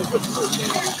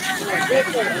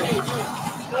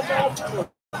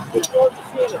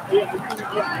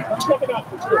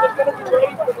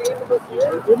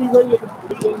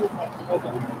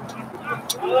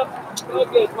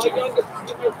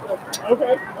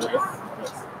 Okay.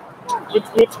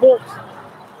 Which sports?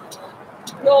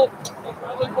 No, I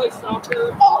probably play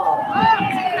soccer.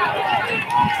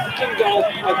 And golf.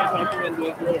 I recommend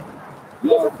it.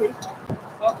 No,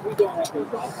 we don't have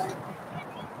those.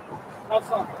 Not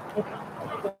soccer.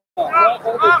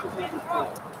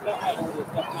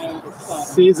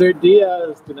 Cesar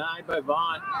Diaz denied by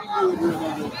Vaughn.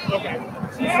 Okay.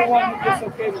 She's the one who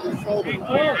dislocated her shoulder.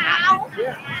 Oh,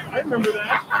 yeah. I remember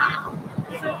that.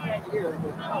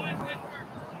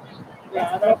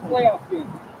 Yeah, that playoff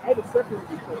game. I had a second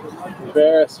before.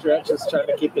 Vera stretches, trying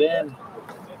to keep it in.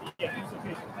 Yeah,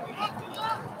 dislocation.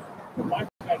 My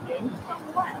back in.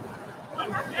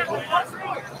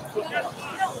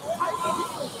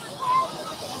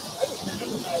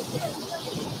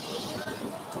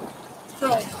 So,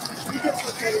 we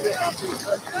dislocated it after the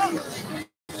first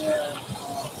year.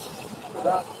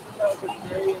 That was a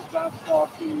very basketball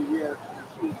senior year.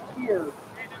 She was here.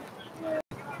 And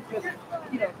just,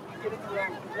 you know, getting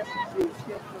around position, she was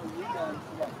hit for a rebound.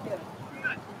 She got hit.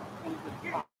 And it just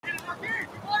popped.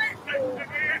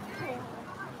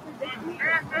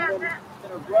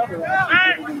 And her brother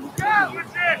actually did it in the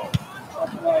game.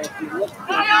 That's why if you look at it,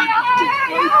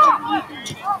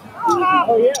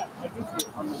 Oh, yeah. I do see it.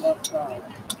 on the left side.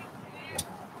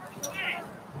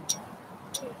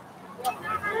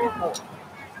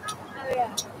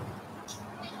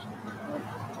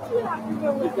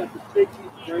 We've got the big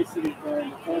varsity there in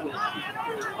the corner.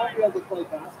 I'll be able to play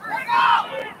basketball.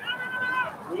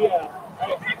 Yeah.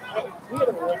 We had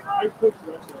I coached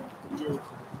wrestling for years.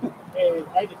 And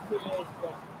I just couldn't age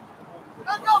that.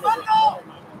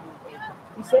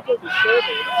 He separated his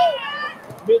shoulder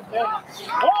mid-match.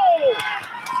 Oh!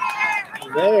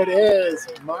 There it is.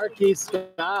 Marquis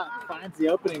Scott finds the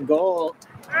opening goal.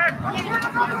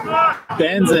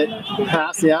 Bends it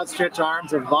past the outstretched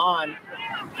arms of Vaughn.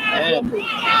 And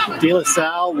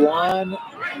DeLaSalle won. I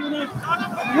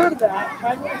heard that.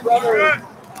 My brother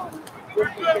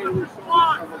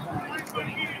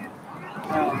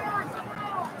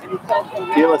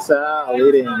DeLaSalle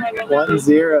leading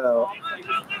 1-0.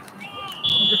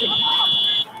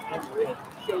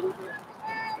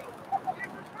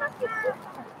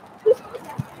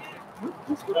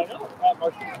 Come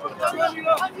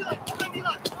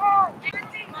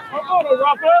on,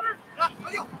 Rafa.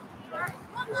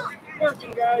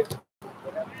 Working, guys.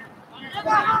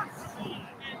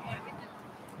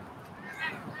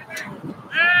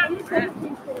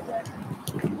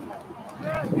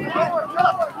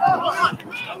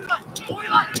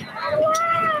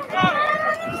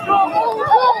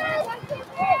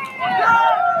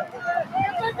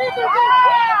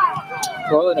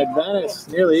 Portland Adventist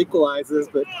nearly equalizes,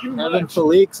 but Evan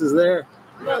Felix is there.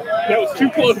 That was too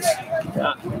close.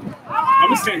 Yeah. I'm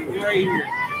gonna stand right here.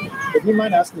 If you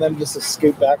mind asking them just to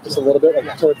scoot back just a little bit,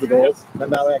 like towards the goals, then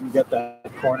that way I can get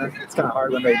that corner. It's kind of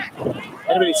hard when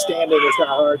anybody's standing. It's kind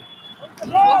of hard.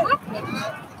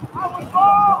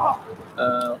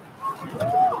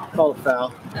 Call a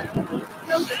foul.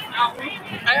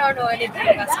 I don't know anything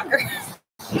about soccer.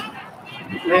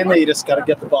 Mainly, you just got to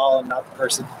get the ball and not the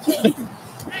person.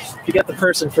 If you get the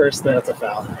person first, then it's a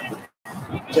foul.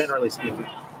 Generally speaking.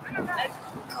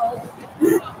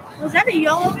 Was that a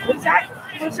yellow?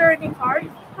 Was there any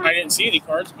card? I didn't see any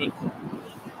cards, but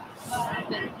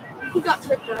Who got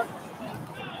tripped up?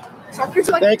 Soccer's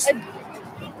like Thanks.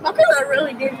 Soccer's a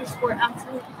really dangerous sport,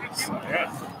 absolutely.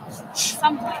 yeah.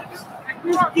 Sometimes.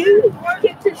 This dude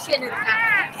kicked his shin in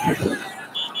half.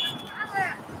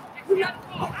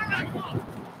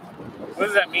 What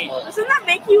does that mean? Doesn't that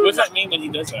make you? What does that mean when he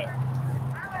does that?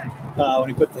 When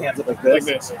he puts the hands up like this.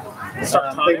 Like this. I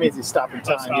Start think it means he's stopping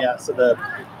time. Stop. Yeah, so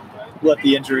let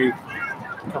the injury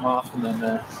come off, and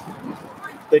then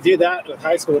they do that with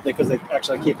high school because they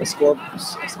actually keep a score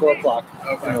clock,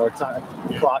 or time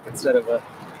clock instead of the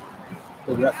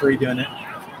referee doing it.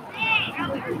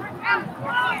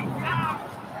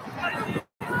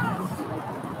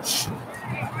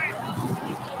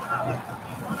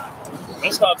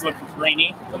 Those clouds look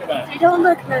rainy. Look at that. They don't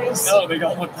look nice. No, they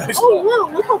don't look nice. Oh,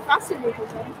 whoa, look how fast they move.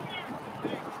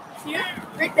 See it?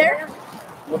 Right there?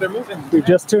 Well, they're moving. If you're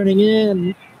just tuning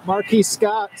in, Marquis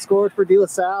Scott scored for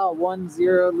DeLaSalle,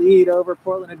 1-0 lead over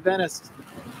Portland Adventist.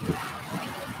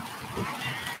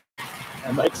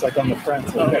 And Mike's like on the front,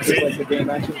 so that's just like the game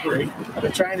action free. I've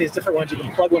been trying these different ones. You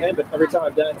can plug one in, but every time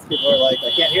I've done it, people are like, I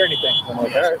can't hear anything. I'm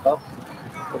like, all right, well,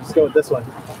 we'll just go with this one.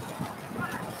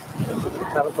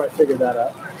 Haven't quite figured that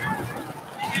out.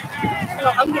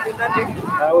 Oh, I'm getting better.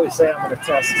 I always say I'm going to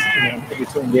test, in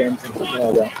between games, and I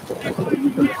don't.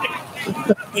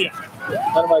 Yeah.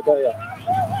 How do I go? Yeah.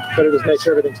 Better just make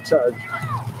sure everything's charged.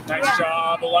 Nice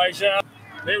job, Elijah.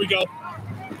 There we go.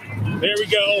 There we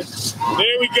go.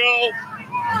 There we go.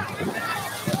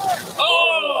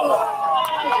 Oh!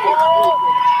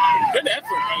 Good effort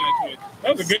by that kid.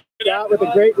 That was a good Scott with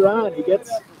a great run. He gets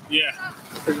Yeah.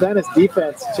 Adventist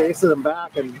defense, chases him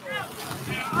back, and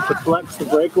deflects the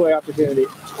breakaway opportunity.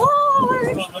 Oh,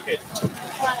 Come on, look at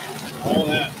all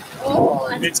that. oh,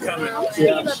 It's coming.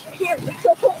 Yeah.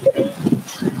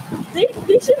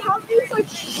 They should have these like.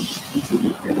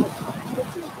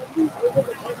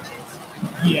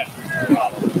 Yeah.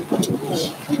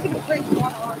 You can bring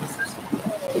one on.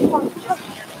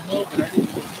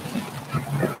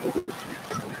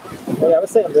 Well, I was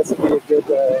saying this would be a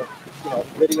good,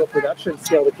 video production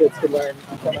skill the kids could learn,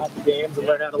 come out to games and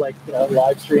learn how to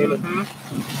live stream. And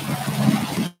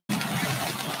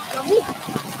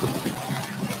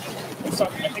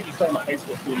I think he's talking about high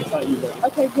school students, not you. Though.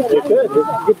 Okay, good. they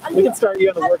could. We can start you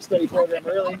on the work study program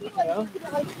early.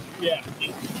 Yeah.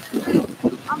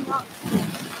 I'm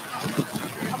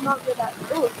not good at.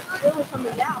 Oh, it's really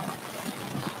coming down.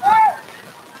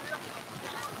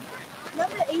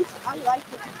 Number 8, I like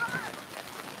it.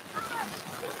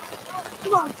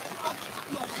 Come on.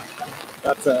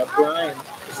 That's Brian,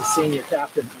 is a senior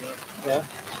captain. Yeah.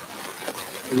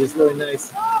 He's really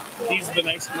nice. He's the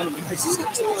one of the nicest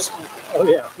guys in the school. Oh,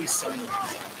 yeah. He's so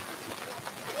nice.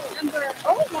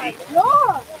 Oh my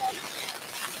god!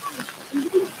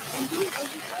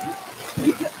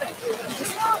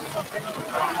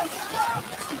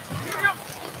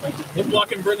 Him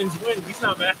blocking Brennan's win, he's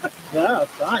not mad. No,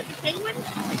 it's fine. Penguin?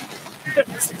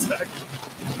 Yes, exactly.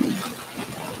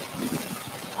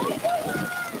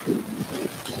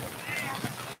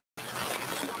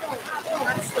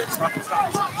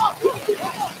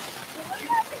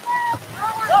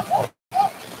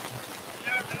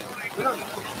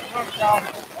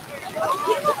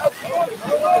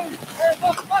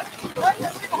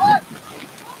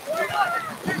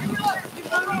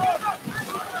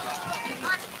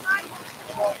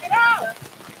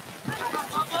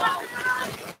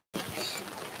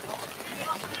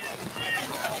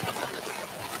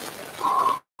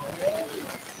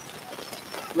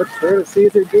 Looks fair to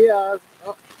Cesar Diaz.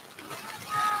 Oh.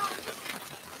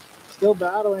 Still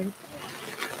battling.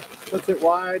 Puts it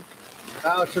wide.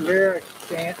 Alex Rivera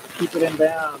can't keep it in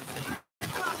bounds.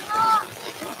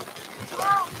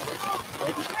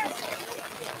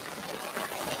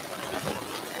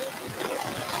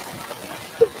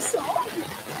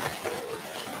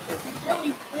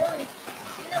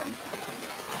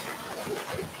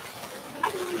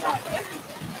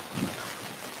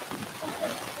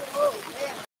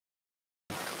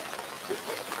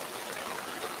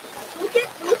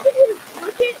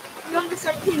 Look at number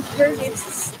 17's jersey. It's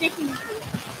just sticking to him.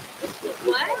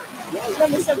 What?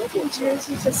 Number 17's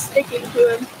jersey is just sticking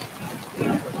to him.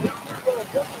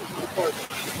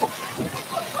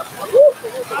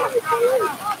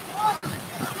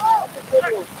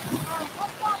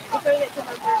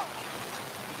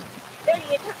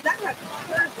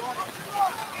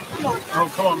 Oh,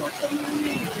 come on, Mark.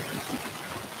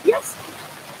 Yes.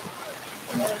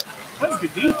 That was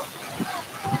good deal.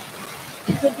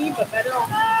 Good deed, but better on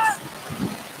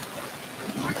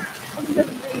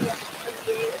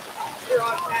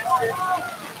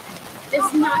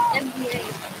It's not NBA.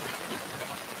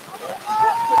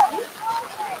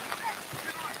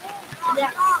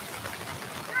 Yes.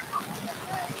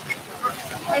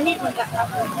 I need one that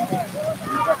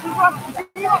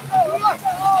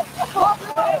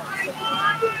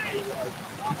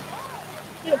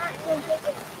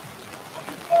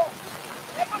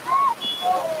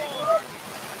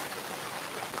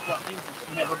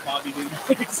Never Bobby did.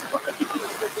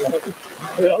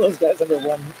 All those guys under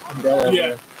one umbrella.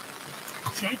 Yeah.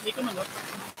 Should I take them and look?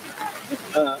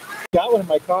 Got one in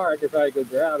my car. I could probably go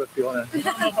grab if you want I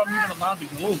don't know if I'm even allowed to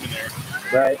go over there.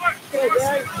 to. Right.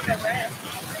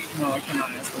 No, I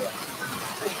cannot ask for that.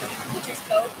 Just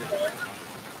go over there.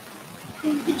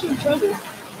 Get you in trouble.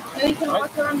 And you can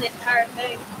walk around the entire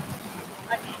thing.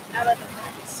 Like, out of the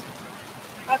fence.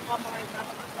 That's my mind.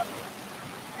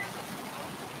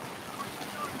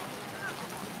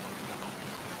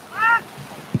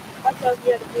 That's how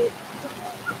you had to be.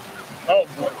 Oh,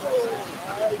 boy.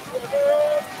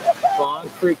 Long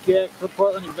free kick for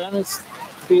Portland Adventist.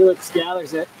 Felix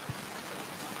gathers it.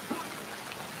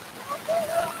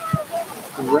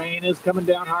 The rain is coming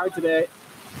down hard today.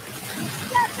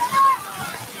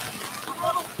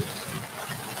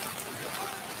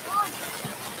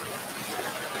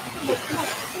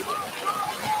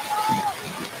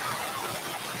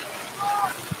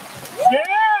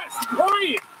 Yes!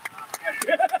 Brian!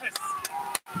 Yes!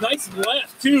 Nice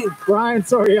left, too. Brian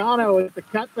Soriano with the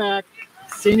cutback.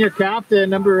 Senior captain,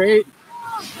 number 8,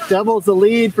 doubles the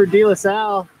lead for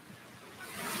DeLaSalle.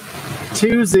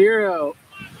 2-0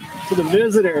 to the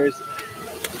visitors.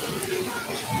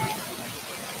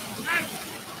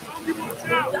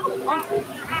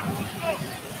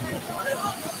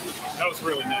 That was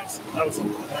really nice. That was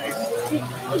nice.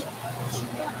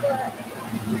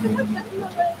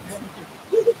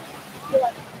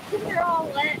 They're all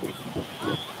wet.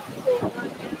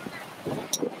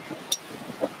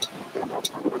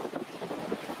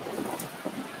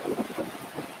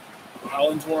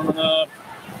 Alan's warming up.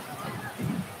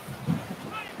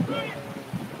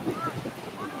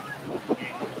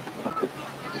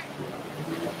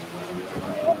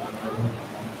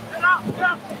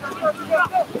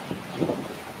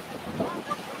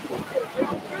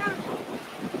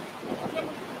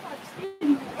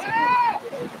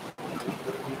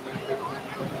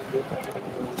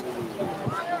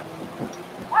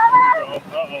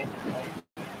 Uh-oh.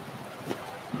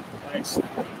 Nice.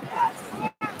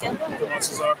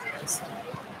 Cesar.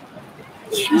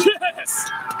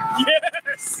 Yes!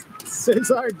 Yes!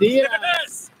 Cesar Diaz,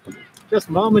 Yes! just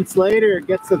moments later,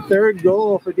 gets the third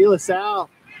goal for DeLaSalle.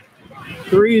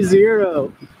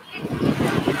 3-0.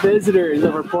 Visitors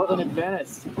over Portland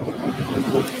Adventist.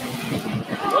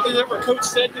 Whatever coach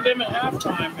said to them at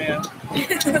halftime, man.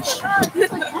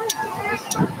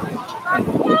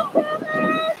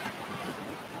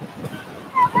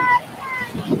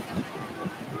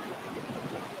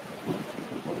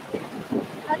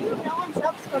 How do you know when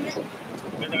subs come in?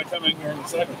 They're going to come in here in a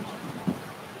second.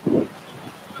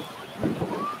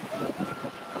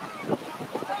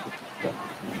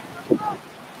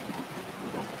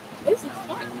 This is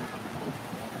fun.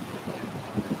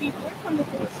 Before coming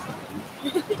to this.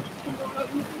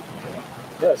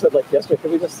 Yeah, I said like yesterday,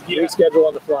 can we just reschedule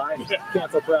on the fly and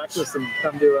cancel practice and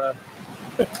come to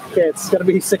okay, it's going to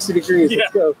be 60 degrees.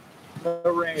 Let's go. No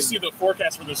rain. You see the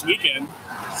forecast for this weekend.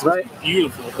 That's right.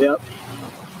 Beautiful. Yep.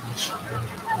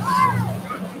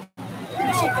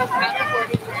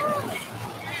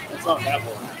 It's not that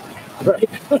warm. Right.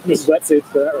 There's wetsuits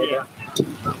for that right now.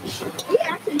 We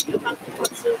actually do have to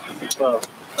put suits. Well,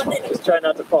 just try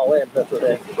not to fall in. That's what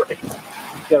they.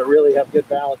 Got to really have good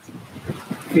balance.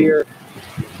 Fear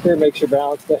makes your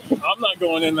balance better. I'm not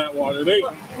going in that water.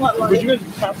 What water? Would you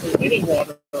even capture any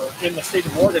water in the state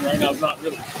of Oregon right now is not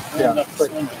really enough to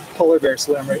Like swim in. polar bear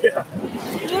swim right now.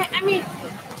 Yeah, I mean,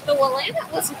 the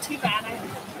Willamette wasn't too bad.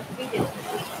 We did.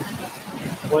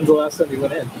 When's the last time you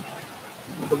went in?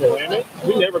 The Willamette?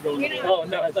 We never go in the Willamette. Oh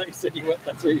no, I thought you said you went.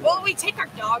 That's where you. Well, we take our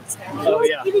dogs there. Oh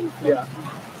yeah, yeah.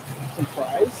 Some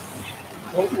fries.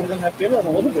 We're gonna have dinner in a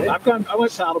little bit. I went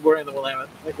paddleboarding in the Willamette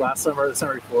like last summer or the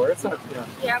summer before. It's not,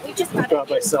 Yeah, we just got go out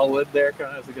by Selwood there,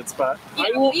 kind of is a good spot. Yeah,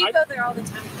 we go there all the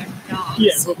time with our dogs.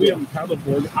 Yeah, but we haven't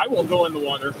paddleboard. I won't go in the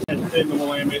water in the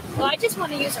Willamette. Well, I just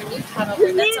want to use our new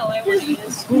paddleboard. That's all I want to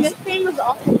use. His name was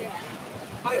Apple.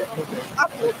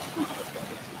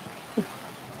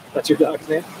 That's your dog's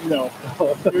name? No.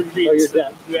 Oh, Your your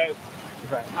dad. That,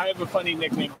 Right. I have a funny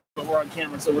nickname, but we're on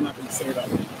camera, so we're not going to say that.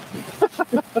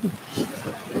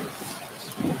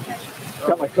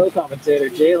 Got my co-commentator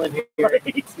Jalen here,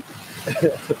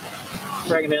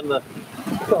 bringing in the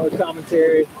color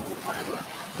commentary.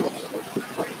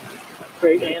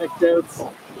 Great anecdotes.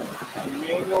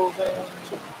 Mango van.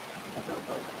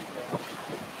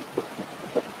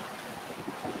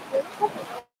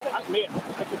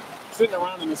 Sitting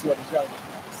around in this weather's got to be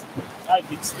nice. I'd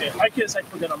be stiff. I guess I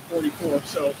forget I'm 44,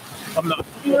 so I'm not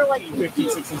 14, 15,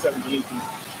 16, 17, 18.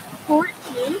 14?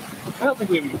 I don't think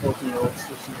we have any 14-year-olds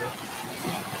this year.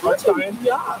 That's fine.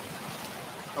 Yeah.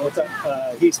 Oh, what's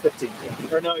that? He's 15.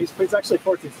 Or no, he's actually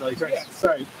 14 still. He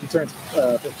turns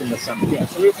 15 this summer. Yeah,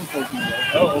 so we have some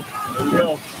 14-year-olds. Oh, there we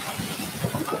go.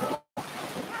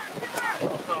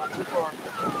 Too far.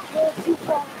 Too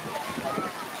far.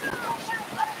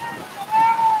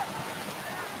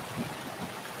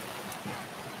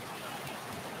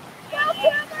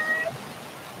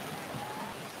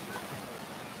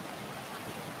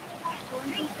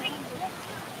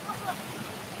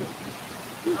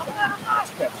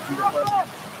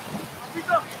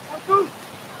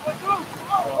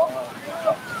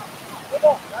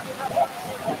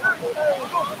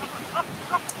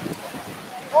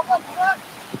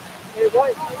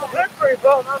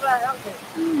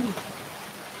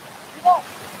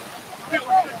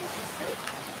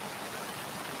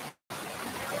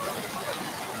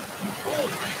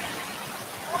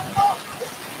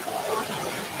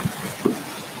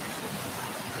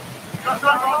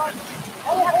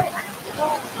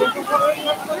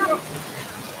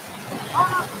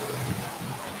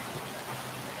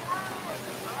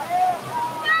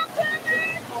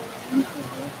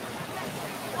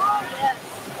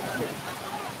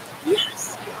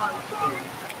 Yes.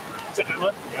 Is it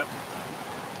Emma? Yep.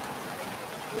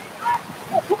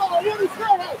 Oh, come on, let me go.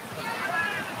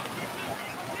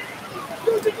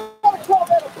 You gotta call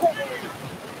that a penalty.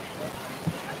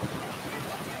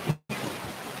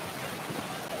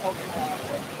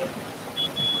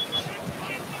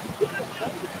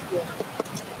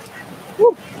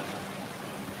 Woo.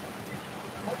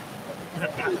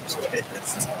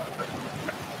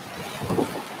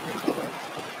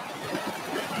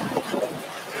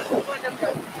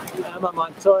 Emma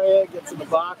Montoya gets in the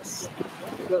box,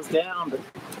 goes down, but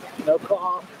no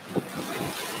call.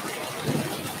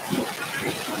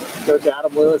 Coach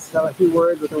Adam Lewis had a few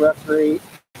words with the referee.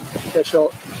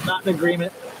 Official, not in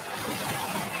agreement.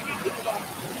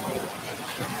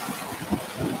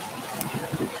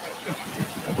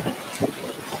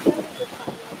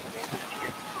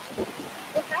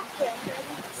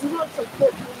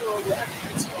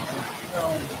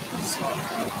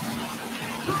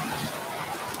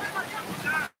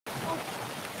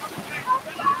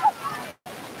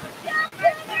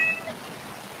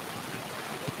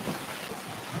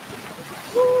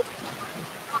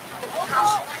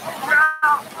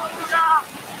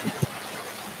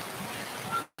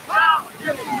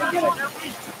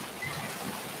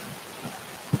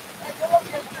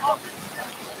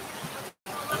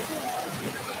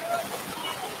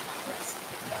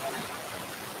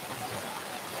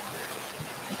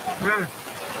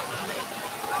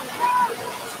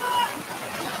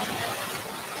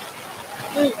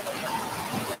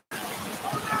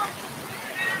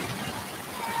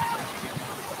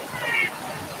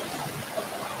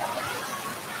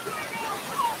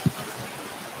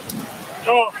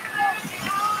 Oh,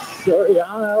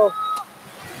 Soriano.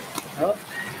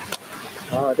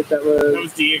 Oh, I think that that was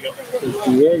was Diego.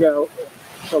 Diego.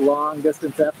 It's a long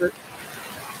distance effort.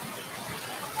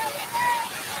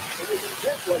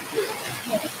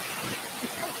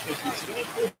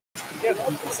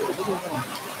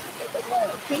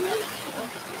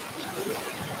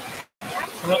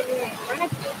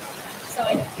 So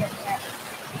I don't get that.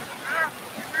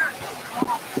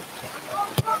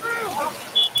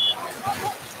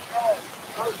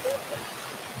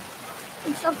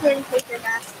 And stop wearing paper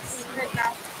masks.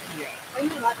 Yeah. Are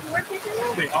you allowed to wear paper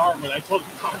masks? They are, but I told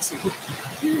them not to.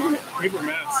 Paper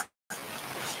masks.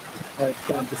 Like,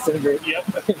 kind of disintegrate. Yep.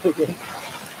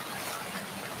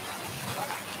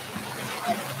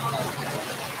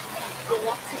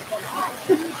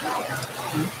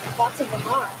 Lots of them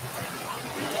are.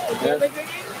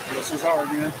 This is hard,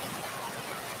 man.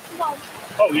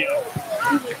 Oh, yeah.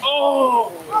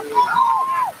 Oh!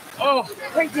 Oh!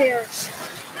 Right there.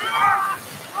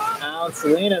 Now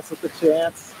Salinas with the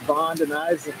chance. Vaughn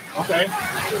denies it. Okay.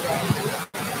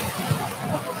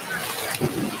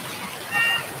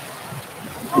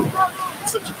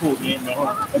 It's such a cool game, though.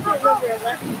 Huh? I can't remember it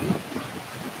left.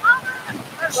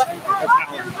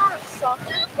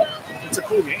 Soccer. It's a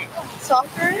cool game.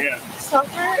 Soccer? Yeah.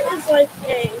 Soccer is like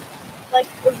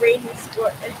a rainy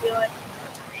sport, I feel like.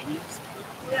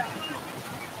 Yeah.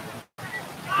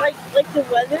 Like the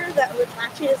weather that would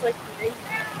match it is like rain.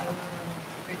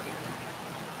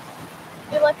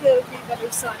 I feel like it would be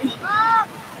better sunny.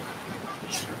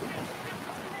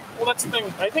 Well, that's the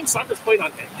thing. I think soccer's played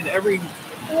in every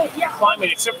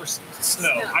climate except for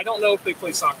snow. I don't know if they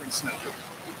play soccer in snow.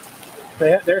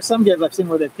 There are some games I've seen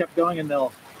where they've kept going and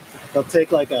they'll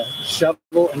take like a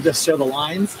shovel and just show the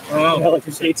lines. Oh. You know, like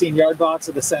an 18-yard box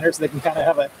at the center, so they can kind of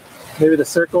have maybe the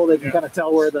circle. They can kind of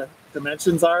tell where the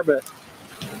dimensions are. But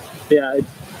yeah,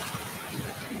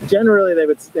 generally they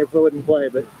wouldn't play.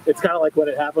 But it's kind of like when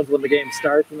it happens when the game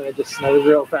starts and then it just snows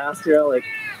real fast. You know, like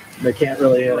they can't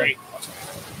really. Right.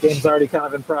 Game's already kind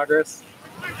of in progress.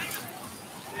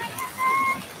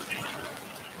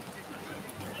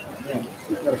 Yeah,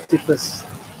 gotta keep this.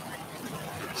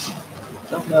 I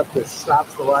don't know if this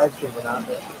stops the live stream or not,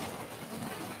 but.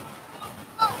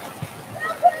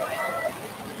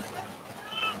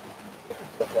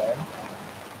 Okay.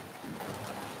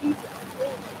 I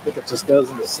think it just goes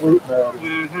into sleep mode.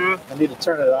 Mm-hmm. I need to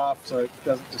turn it off so it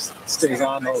doesn't just stays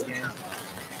on the whole game.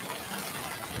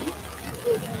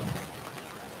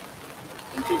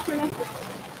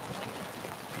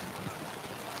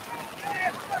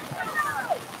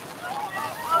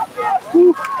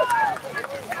 Woo.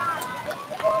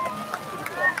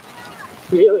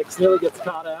 Felix nearly gets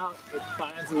caught out, but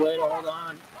finds a way to hold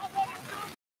on.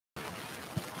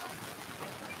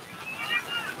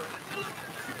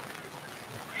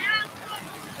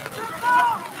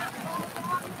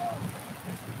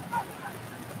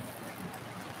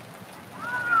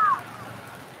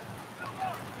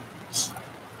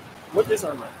 What is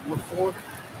our record? We're 4.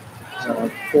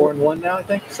 4-1 now, I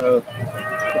think. So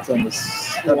it's on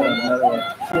this. Another one.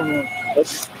 4-1.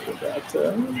 Let's go back to.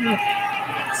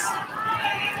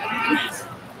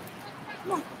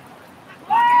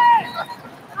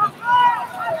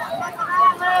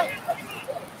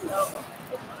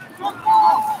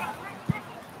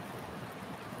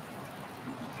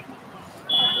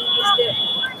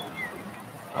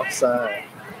 Outside.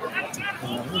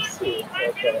 Let's see.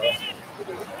 Okay.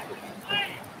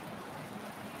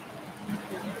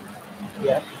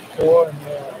 Yeah, 4 and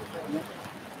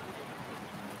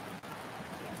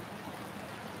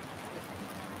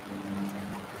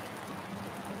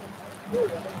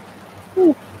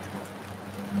Woo.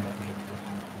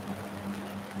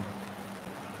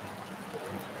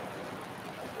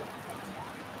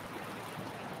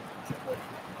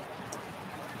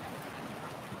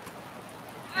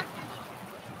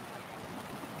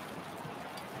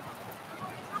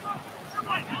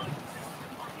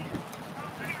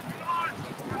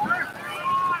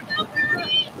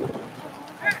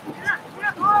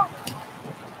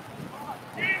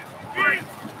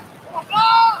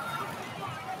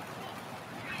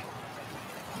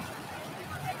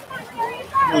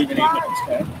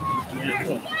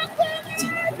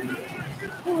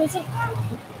 Who is it?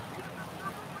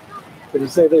 Did you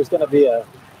say there's going to be a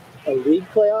league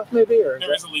playoff, maybe? Or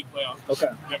There is a league playoff. Okay.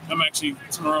 Yep. I'm actually,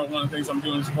 tomorrow, one of the things I'm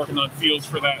doing is working on fields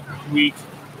for that week.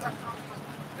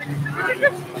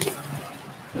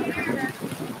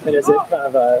 And is it kind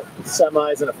of a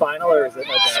semis and a final, or is it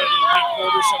like So, big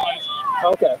quarter semis.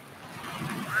 Okay.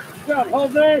 Good job,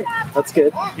 Jose. That's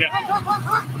good. Yeah.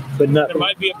 But There nothing.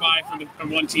 might be a bye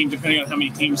from one team, depending on how many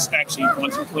teams actually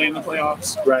want to play in the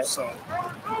playoffs. Right. So,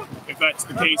 if that's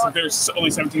the case, if there's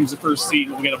only 7 teams the first seed,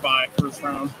 we'll get a bye first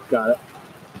round. Got it.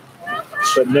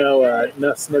 But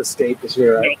no state this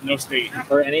year, right? No state.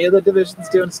 Or any of the divisions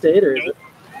doing state, or is it?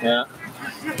 Yeah.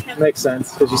 Makes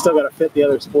sense, because you still got to fit the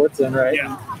other sports in, right?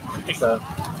 Yeah. So.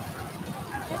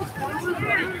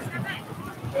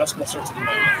 Basketball starts at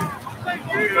 9.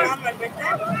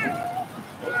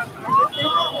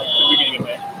 Beginning of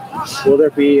May. Will there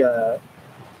be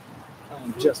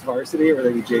just varsity, or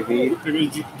they do JV? They're going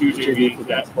to do JV for yeah.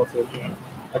 basketball too. Yeah.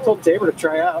 I told Tabor to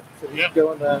try out. So he's Yeah.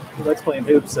 going. He likes playing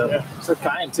hoops, so Yeah. so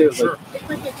kind too. Sure. It's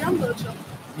like a jumbo jump.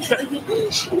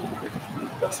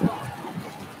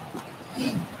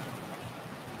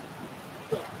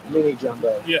 Mini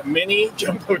jumbo. Yeah, mini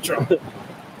jumbotron.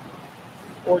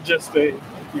 Or just a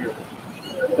here.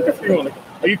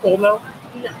 Are you cold now?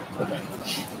 No. Okay.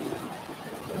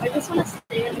 I just want to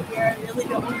stand here. I really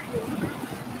don't want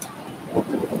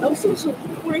to. I was also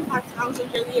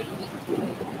 45,000 million.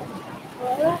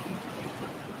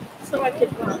 So I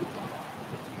could run.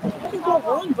 Go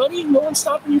run, buddy. No one's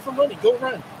stopping you from running. Go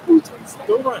run.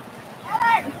 Go run.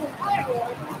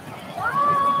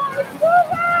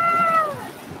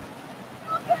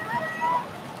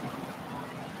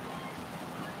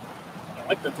 I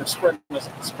like that they're spreading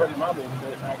them out a little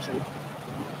bit, actually.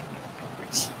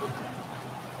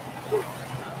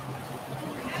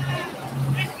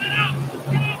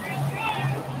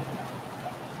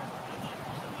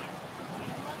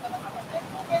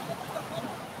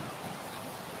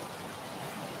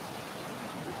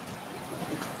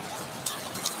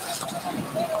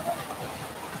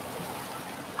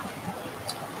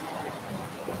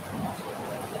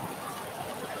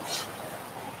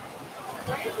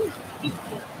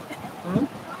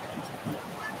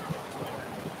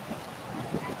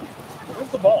 Where's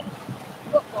the ball?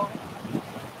 Football.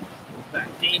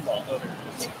 That game ball. Oh, there it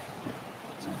is.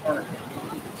 It's in front of me.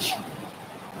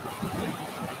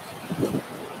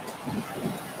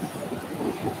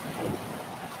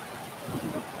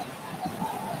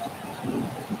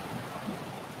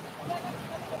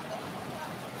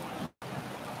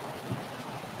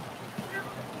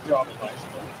 Drop it,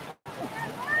 bicycle.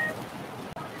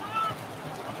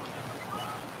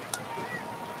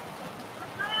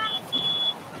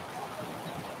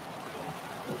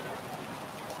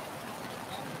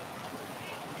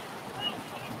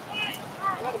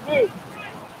 Gotta move.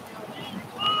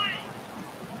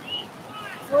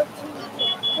 14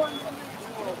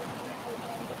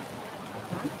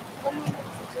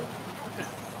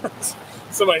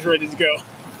 Somebody's ready to go.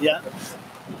 Yeah.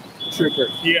 Trooper.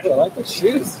 Yeah. I like the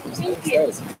shoes. Thank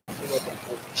you.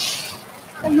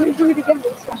 I'm gonna do it again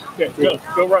this time. Okay,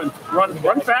 go run.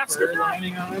 Run faster.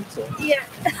 Lining on it. So. Yeah.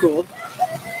 Cool.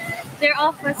 They're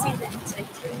all fussy inside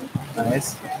too.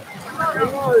 Nice.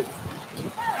 Good.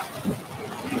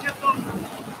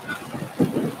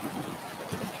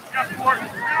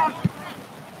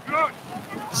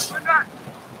 Good back.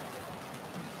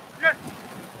 Yes.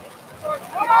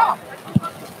 Come on.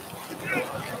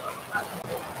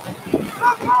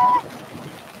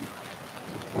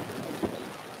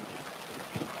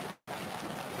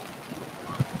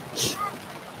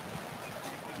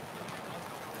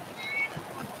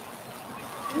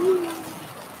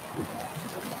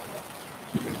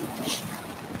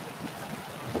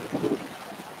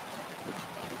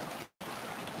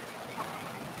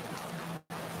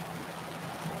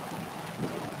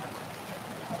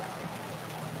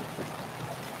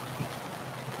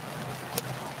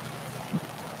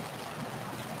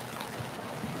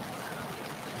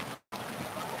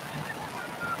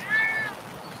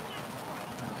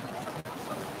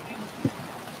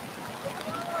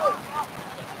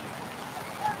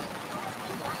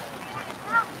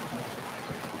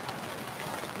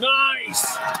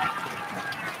 Nice.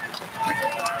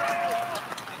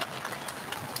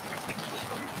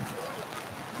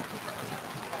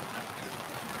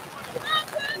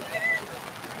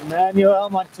 Emmanuel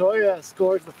Montoya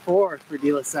scores the fourth for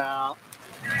DeLaSalle.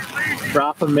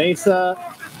 Rafa Mesa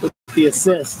with the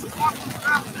assist.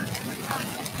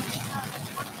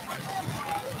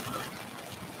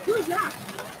 Who is that?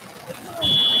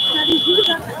 How do you do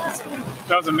that?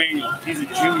 That was Emmanuel. He's a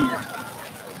junior.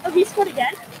 Oh, he scored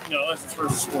again? No, that's his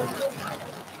first score.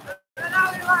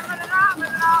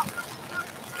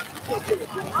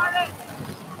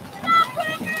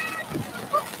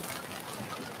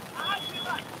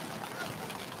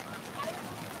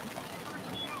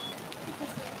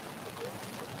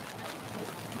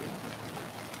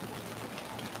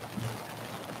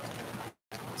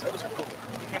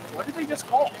 What did they just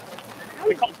call?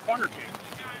 They called corner kick.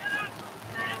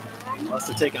 Must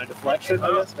have taken a deflection,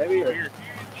 I guess, maybe. Or...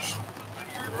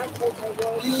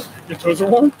 Your toes are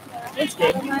warm? That's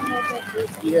good.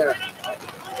 Yeah.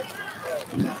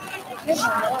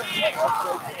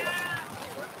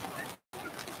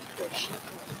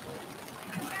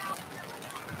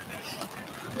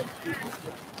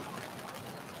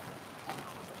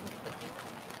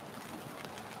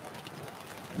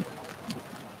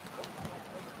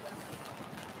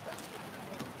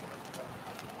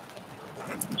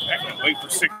 I can't wait for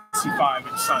 6 65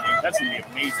 and sunny. That's going to be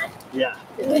amazing. Yeah.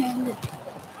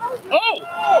 Oh!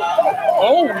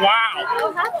 Oh,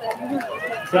 wow. What happened?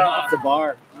 Off the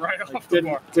bar. Right off the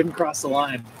bar. Didn't cross the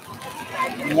line.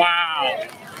 Wow.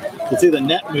 You see the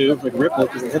net move, like ripple,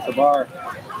 because it hit the bar.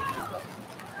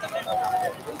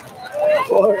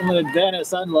 Portland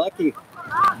Adventist, unlucky.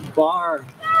 Bar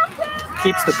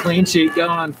keeps the clean sheet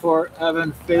going for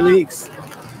Evan Felix.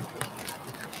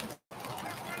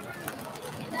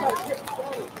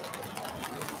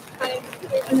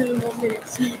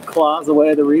 Claws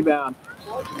away the rebound.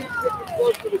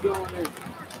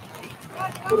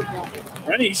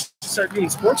 Randy, you should start doing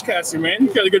sportscasting, man.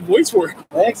 You got a good voice for it.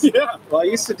 Thanks. Yeah. Well, I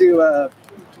used to do a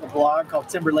blog called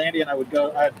Timberlandia, and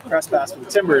I had press pass for the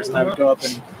Timbers, and I would go up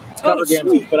and cover games,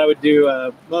 sweet. but I would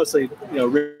do mostly,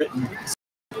 written.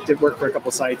 Did work for a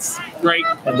couple sites. Right.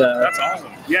 And that's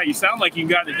awesome. Yeah, you sound like you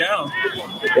got it down.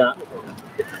 Yeah.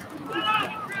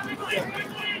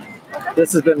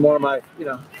 This has been more of my,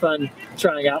 fun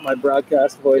trying out my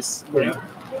broadcast voice. Yeah.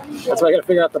 That's why I got to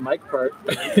figure out the mic part.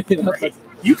 Right.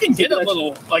 You can get a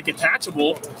little,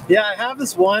 attachable. Yeah, I have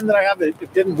this one that I have.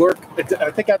 It didn't work.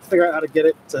 I think I have to figure out how to get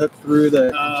it to hook through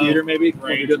the computer maybe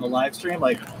when you're doing the live stream.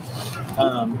 I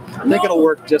think it'll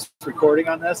work just recording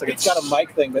on this. Like it's got a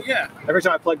mic thing, but every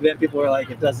time I plugged it in, people are like,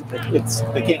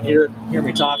 they can't hear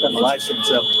me talk on the live stream.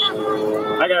 So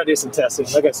I got to do some testing.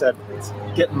 Like I said, it's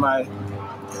getting my.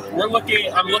 I'm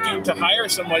looking to hire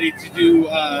somebody to do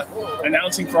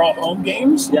announcing for all home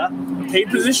games. Yeah. Paid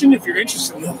position if you're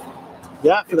interested.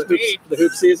 Yeah, for the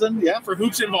hoop season. Yeah. For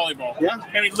hoops and volleyball. Yeah.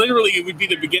 I mean, literally, it would be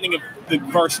the beginning of the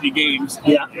varsity games.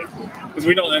 Yeah. Because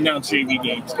we don't announce JV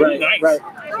games. Right. Nice. Right.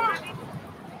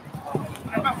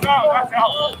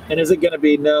 And is it going to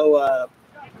be no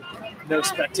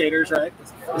spectators, right?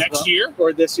 Next year?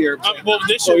 Or this year? Well,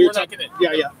 this year we're not going to.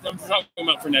 Yeah. I'm talking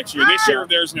about for next year. This year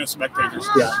there's no spectators.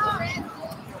 Yeah.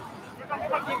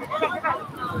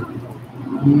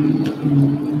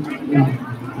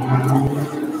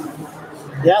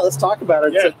 Yeah, let's talk about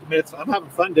it. Yeah. I'm having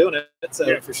fun doing it. So.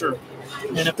 Yeah, for sure.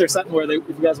 And if there's something where if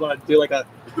you guys want to do like a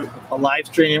live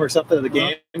stream or something of the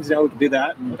games, we can do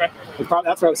that. And okay.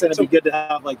 That's what I was saying. It'd be good to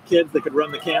have like kids that could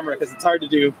run the camera because it's hard to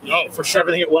do. Oh, for sure.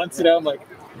 Everything at once. I'm like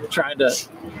trying to.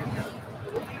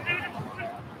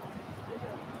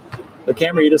 The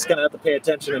camera, you just kind of have to pay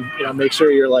attention and make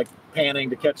sure you're like panning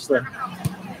to catch the.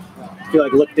 If you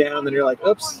like look down, then you're like,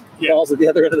 oops, ball's at the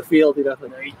other end of the field.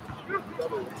 Like,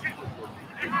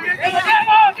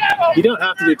 you don't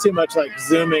have to do too much like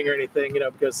zooming or anything,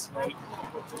 because. Oh,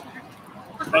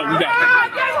 we got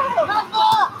it.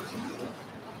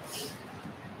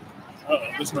 Oh,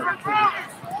 this might be pretty.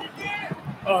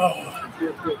 Oh.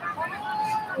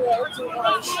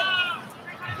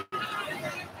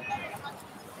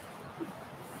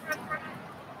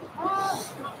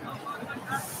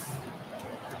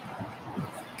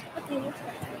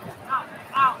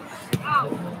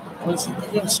 Let's see, you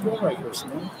got a score right here,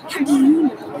 Simone.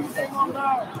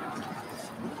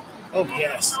 Oh,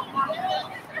 yes.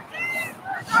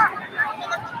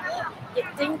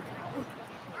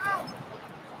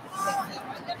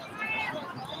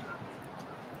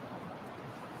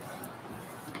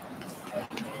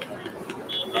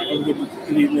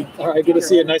 Good evening. All right, good to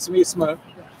see you. Nice to meet you, Smoke.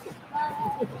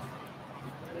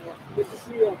 Good to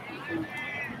see you.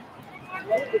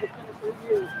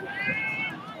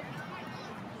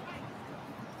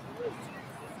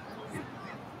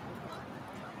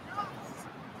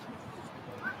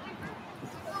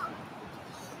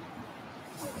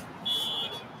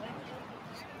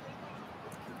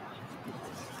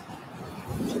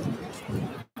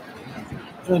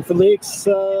 And Felix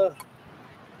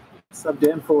subbed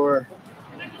in for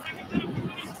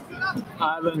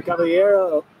Ivan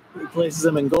Caballero, who places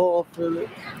him in goal for the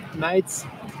Knights.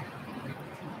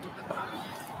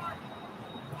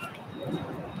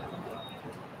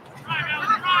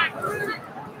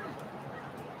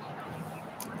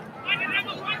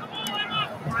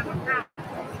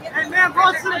 Hey man,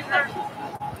 bro,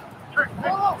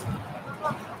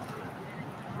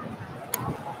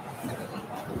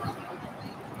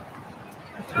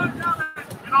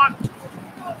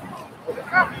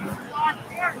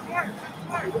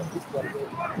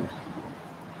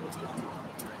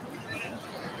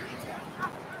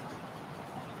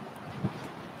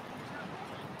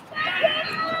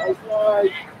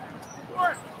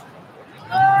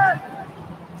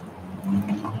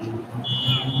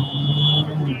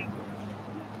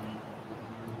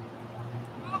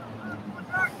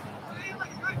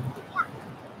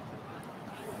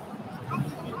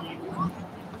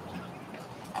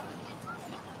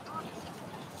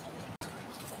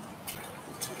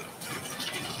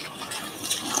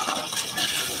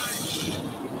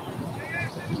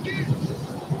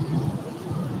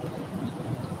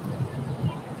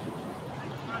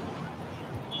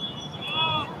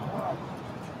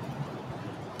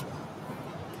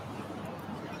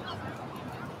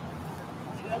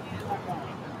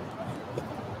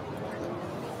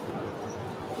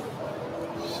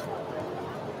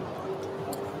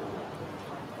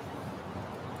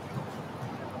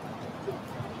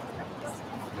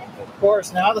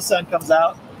 course, now the sun comes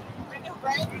out. I know,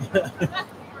 right?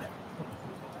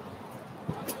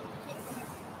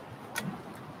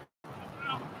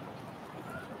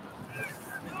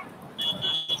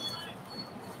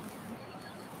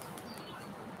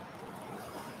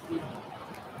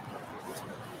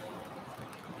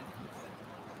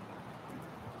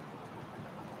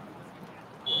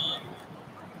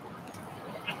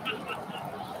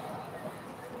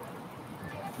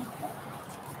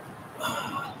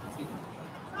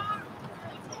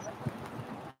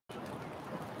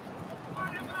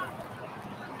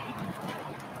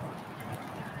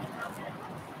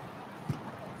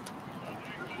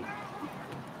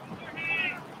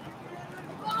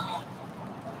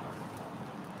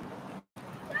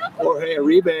 Jorge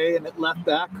Uribe and at left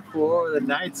back for the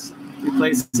Knights,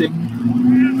 replacing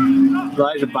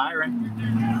Elijah Byron.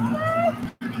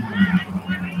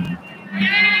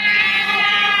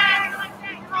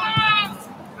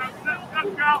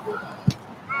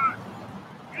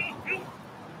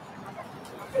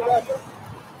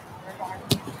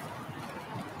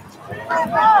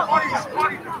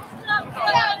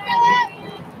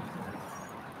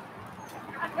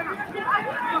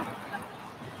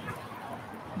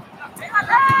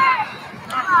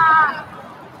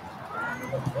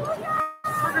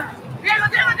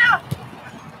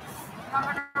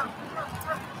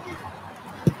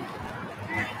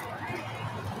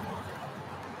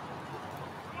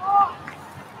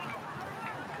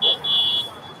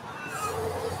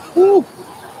 Woo!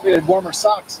 We had warmer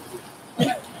socks.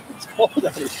 It's cold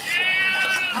out here.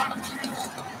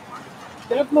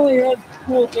 Definitely has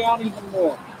cooled down even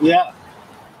more. Yeah.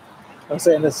 I'm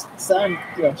saying this sun,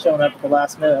 showing up at the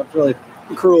last minute. It's really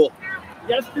cruel.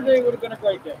 Yesterday would have been a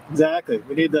great day. Exactly.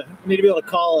 We need to be able to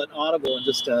call an audible and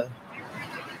just say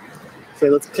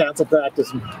let's cancel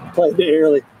practice and play a day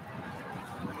early.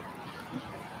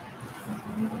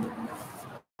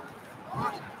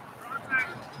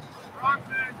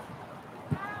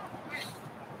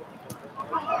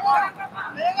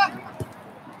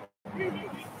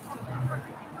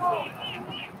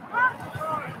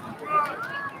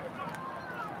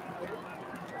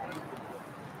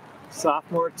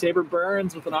 Sophomore Tabor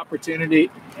Burns with an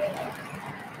opportunity.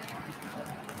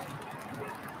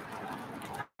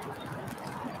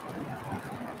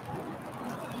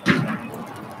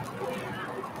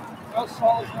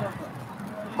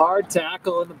 Hard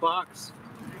tackle in the box.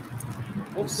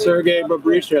 Sergei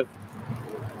Babrishev.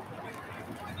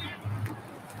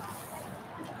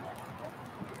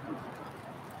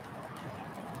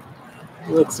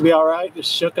 Looks to be all right.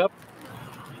 Just shook up.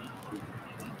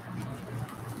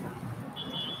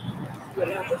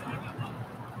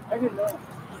 I didn't know.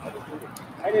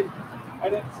 I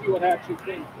didn't see what actually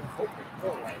came.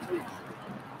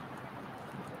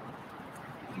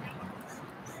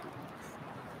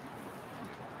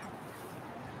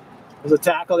 There's a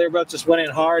tackle there, both just went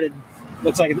in hard, and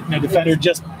looks like the defender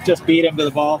just beat him to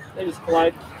the ball. They just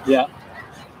collide. Yeah.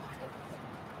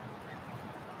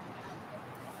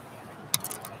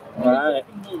 All right.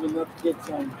 Moving up to get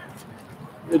some.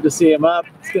 Good to see him up.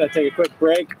 He's going to take a quick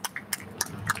break.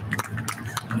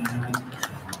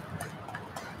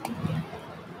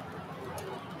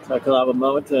 So he'll have a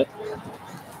moment to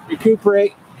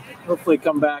recuperate, hopefully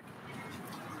come back.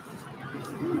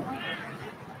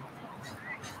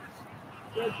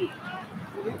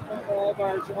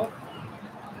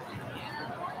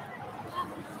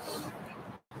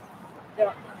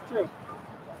 Yeah, true.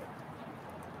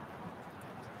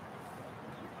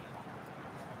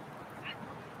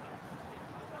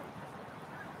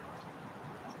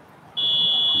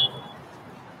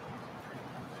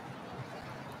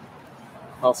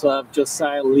 Also have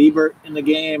Josiah Liebert in the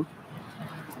game.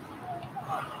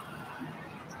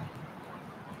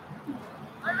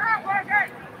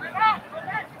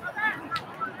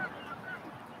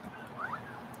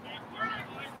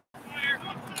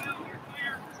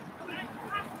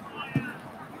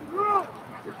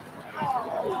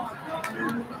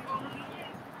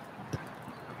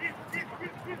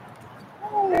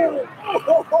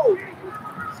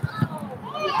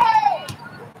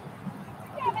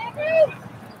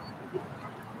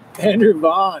 Andrew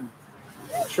Vaughn,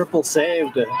 triple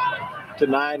save to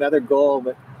deny another goal,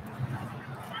 but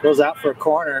goes out for a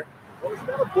corner. That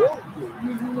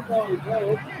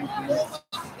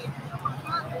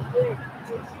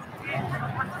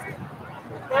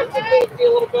could be a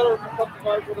little better if a couple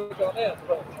guys would have gone in,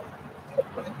 but.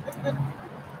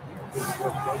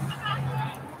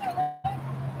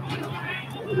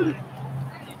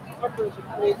 Tucker's a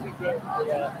crazy game.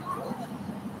 Yeah.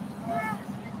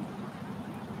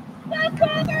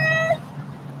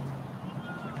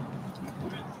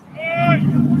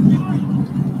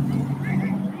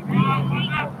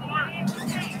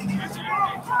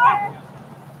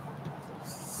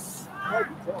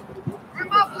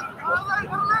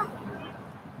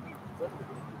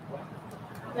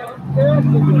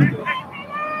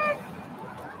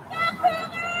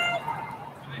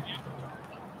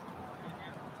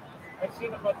 I've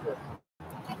seen a bunch of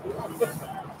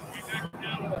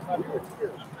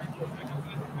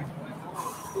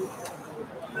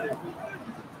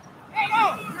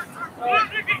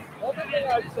one thing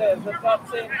I'd say is if that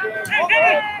same game,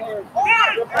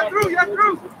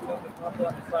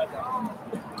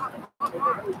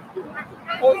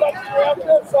 oh, that's correct.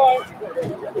 That's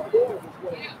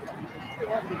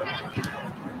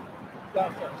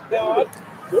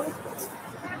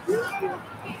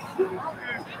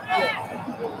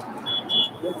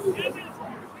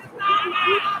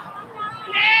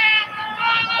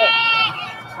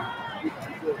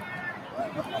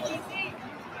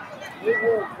they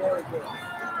were very good.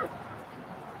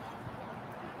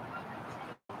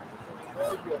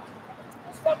 Very good.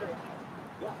 Stop it.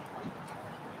 Yeah.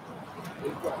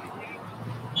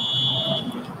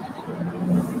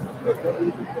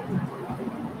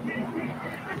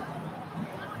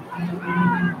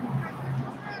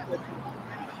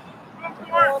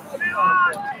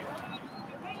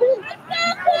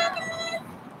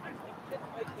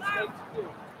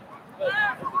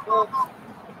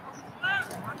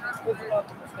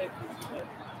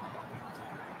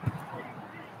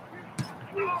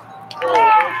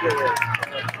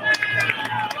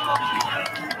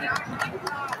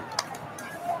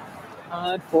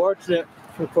 Unfortunate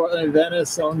for Portland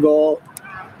Adventist, on goal.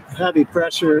 Heavy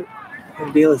pressure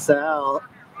from DeLaSalle.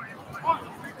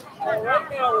 Right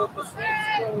now, with the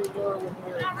same we were when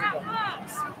we were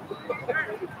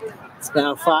It's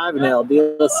now 5-0.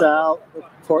 DeLaSalle,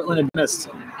 Portland Adventist.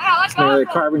 It's nearly a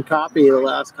carbon copy of the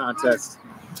last contest.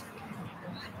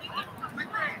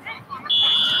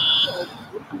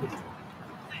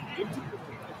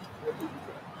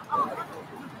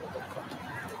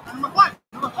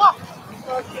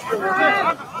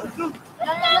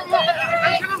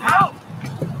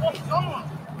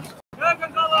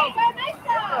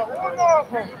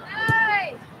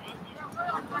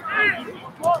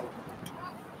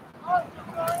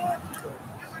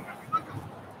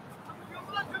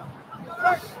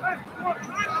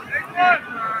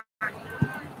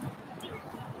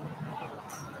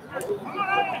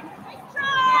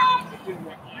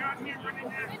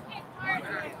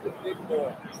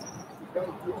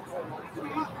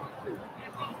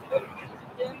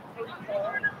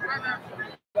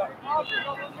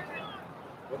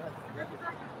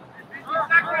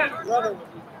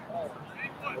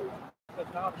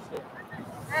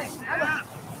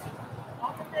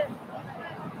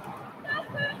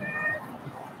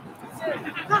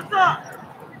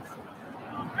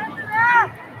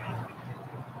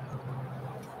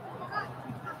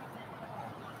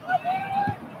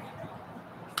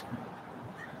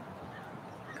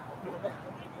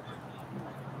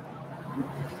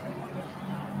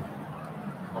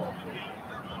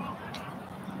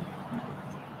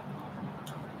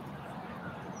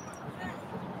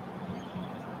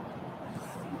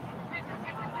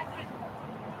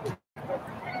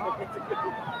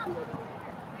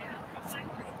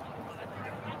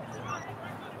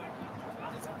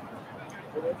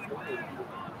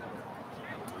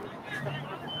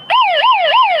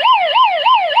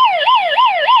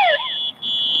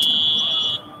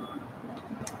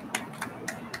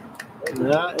 And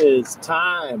that is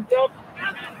time.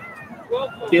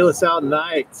 DeLaSalle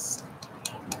Knights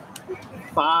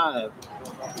 5.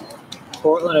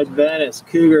 Portland Adventist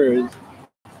Cougars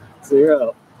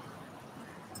 0.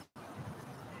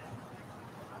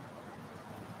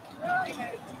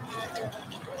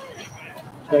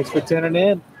 Thanks for tuning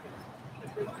in.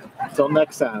 Until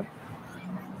next time.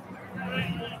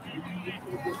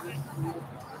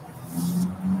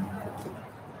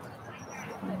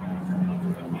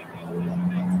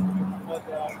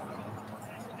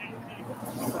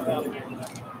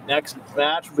 Next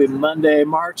match will be Monday,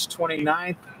 March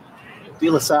 29th.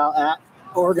 DeLaSalle at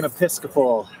Oregon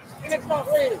Episcopal.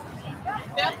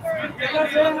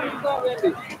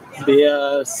 Be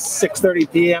a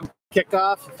 6:30 p.m.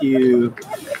 kickoff. If you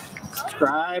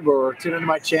subscribe or tune into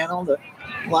my channel, the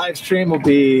live stream will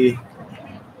be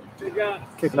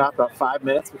kicking off about 5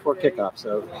 minutes before kickoff.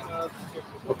 So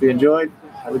hope you enjoyed.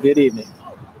 Have a good evening.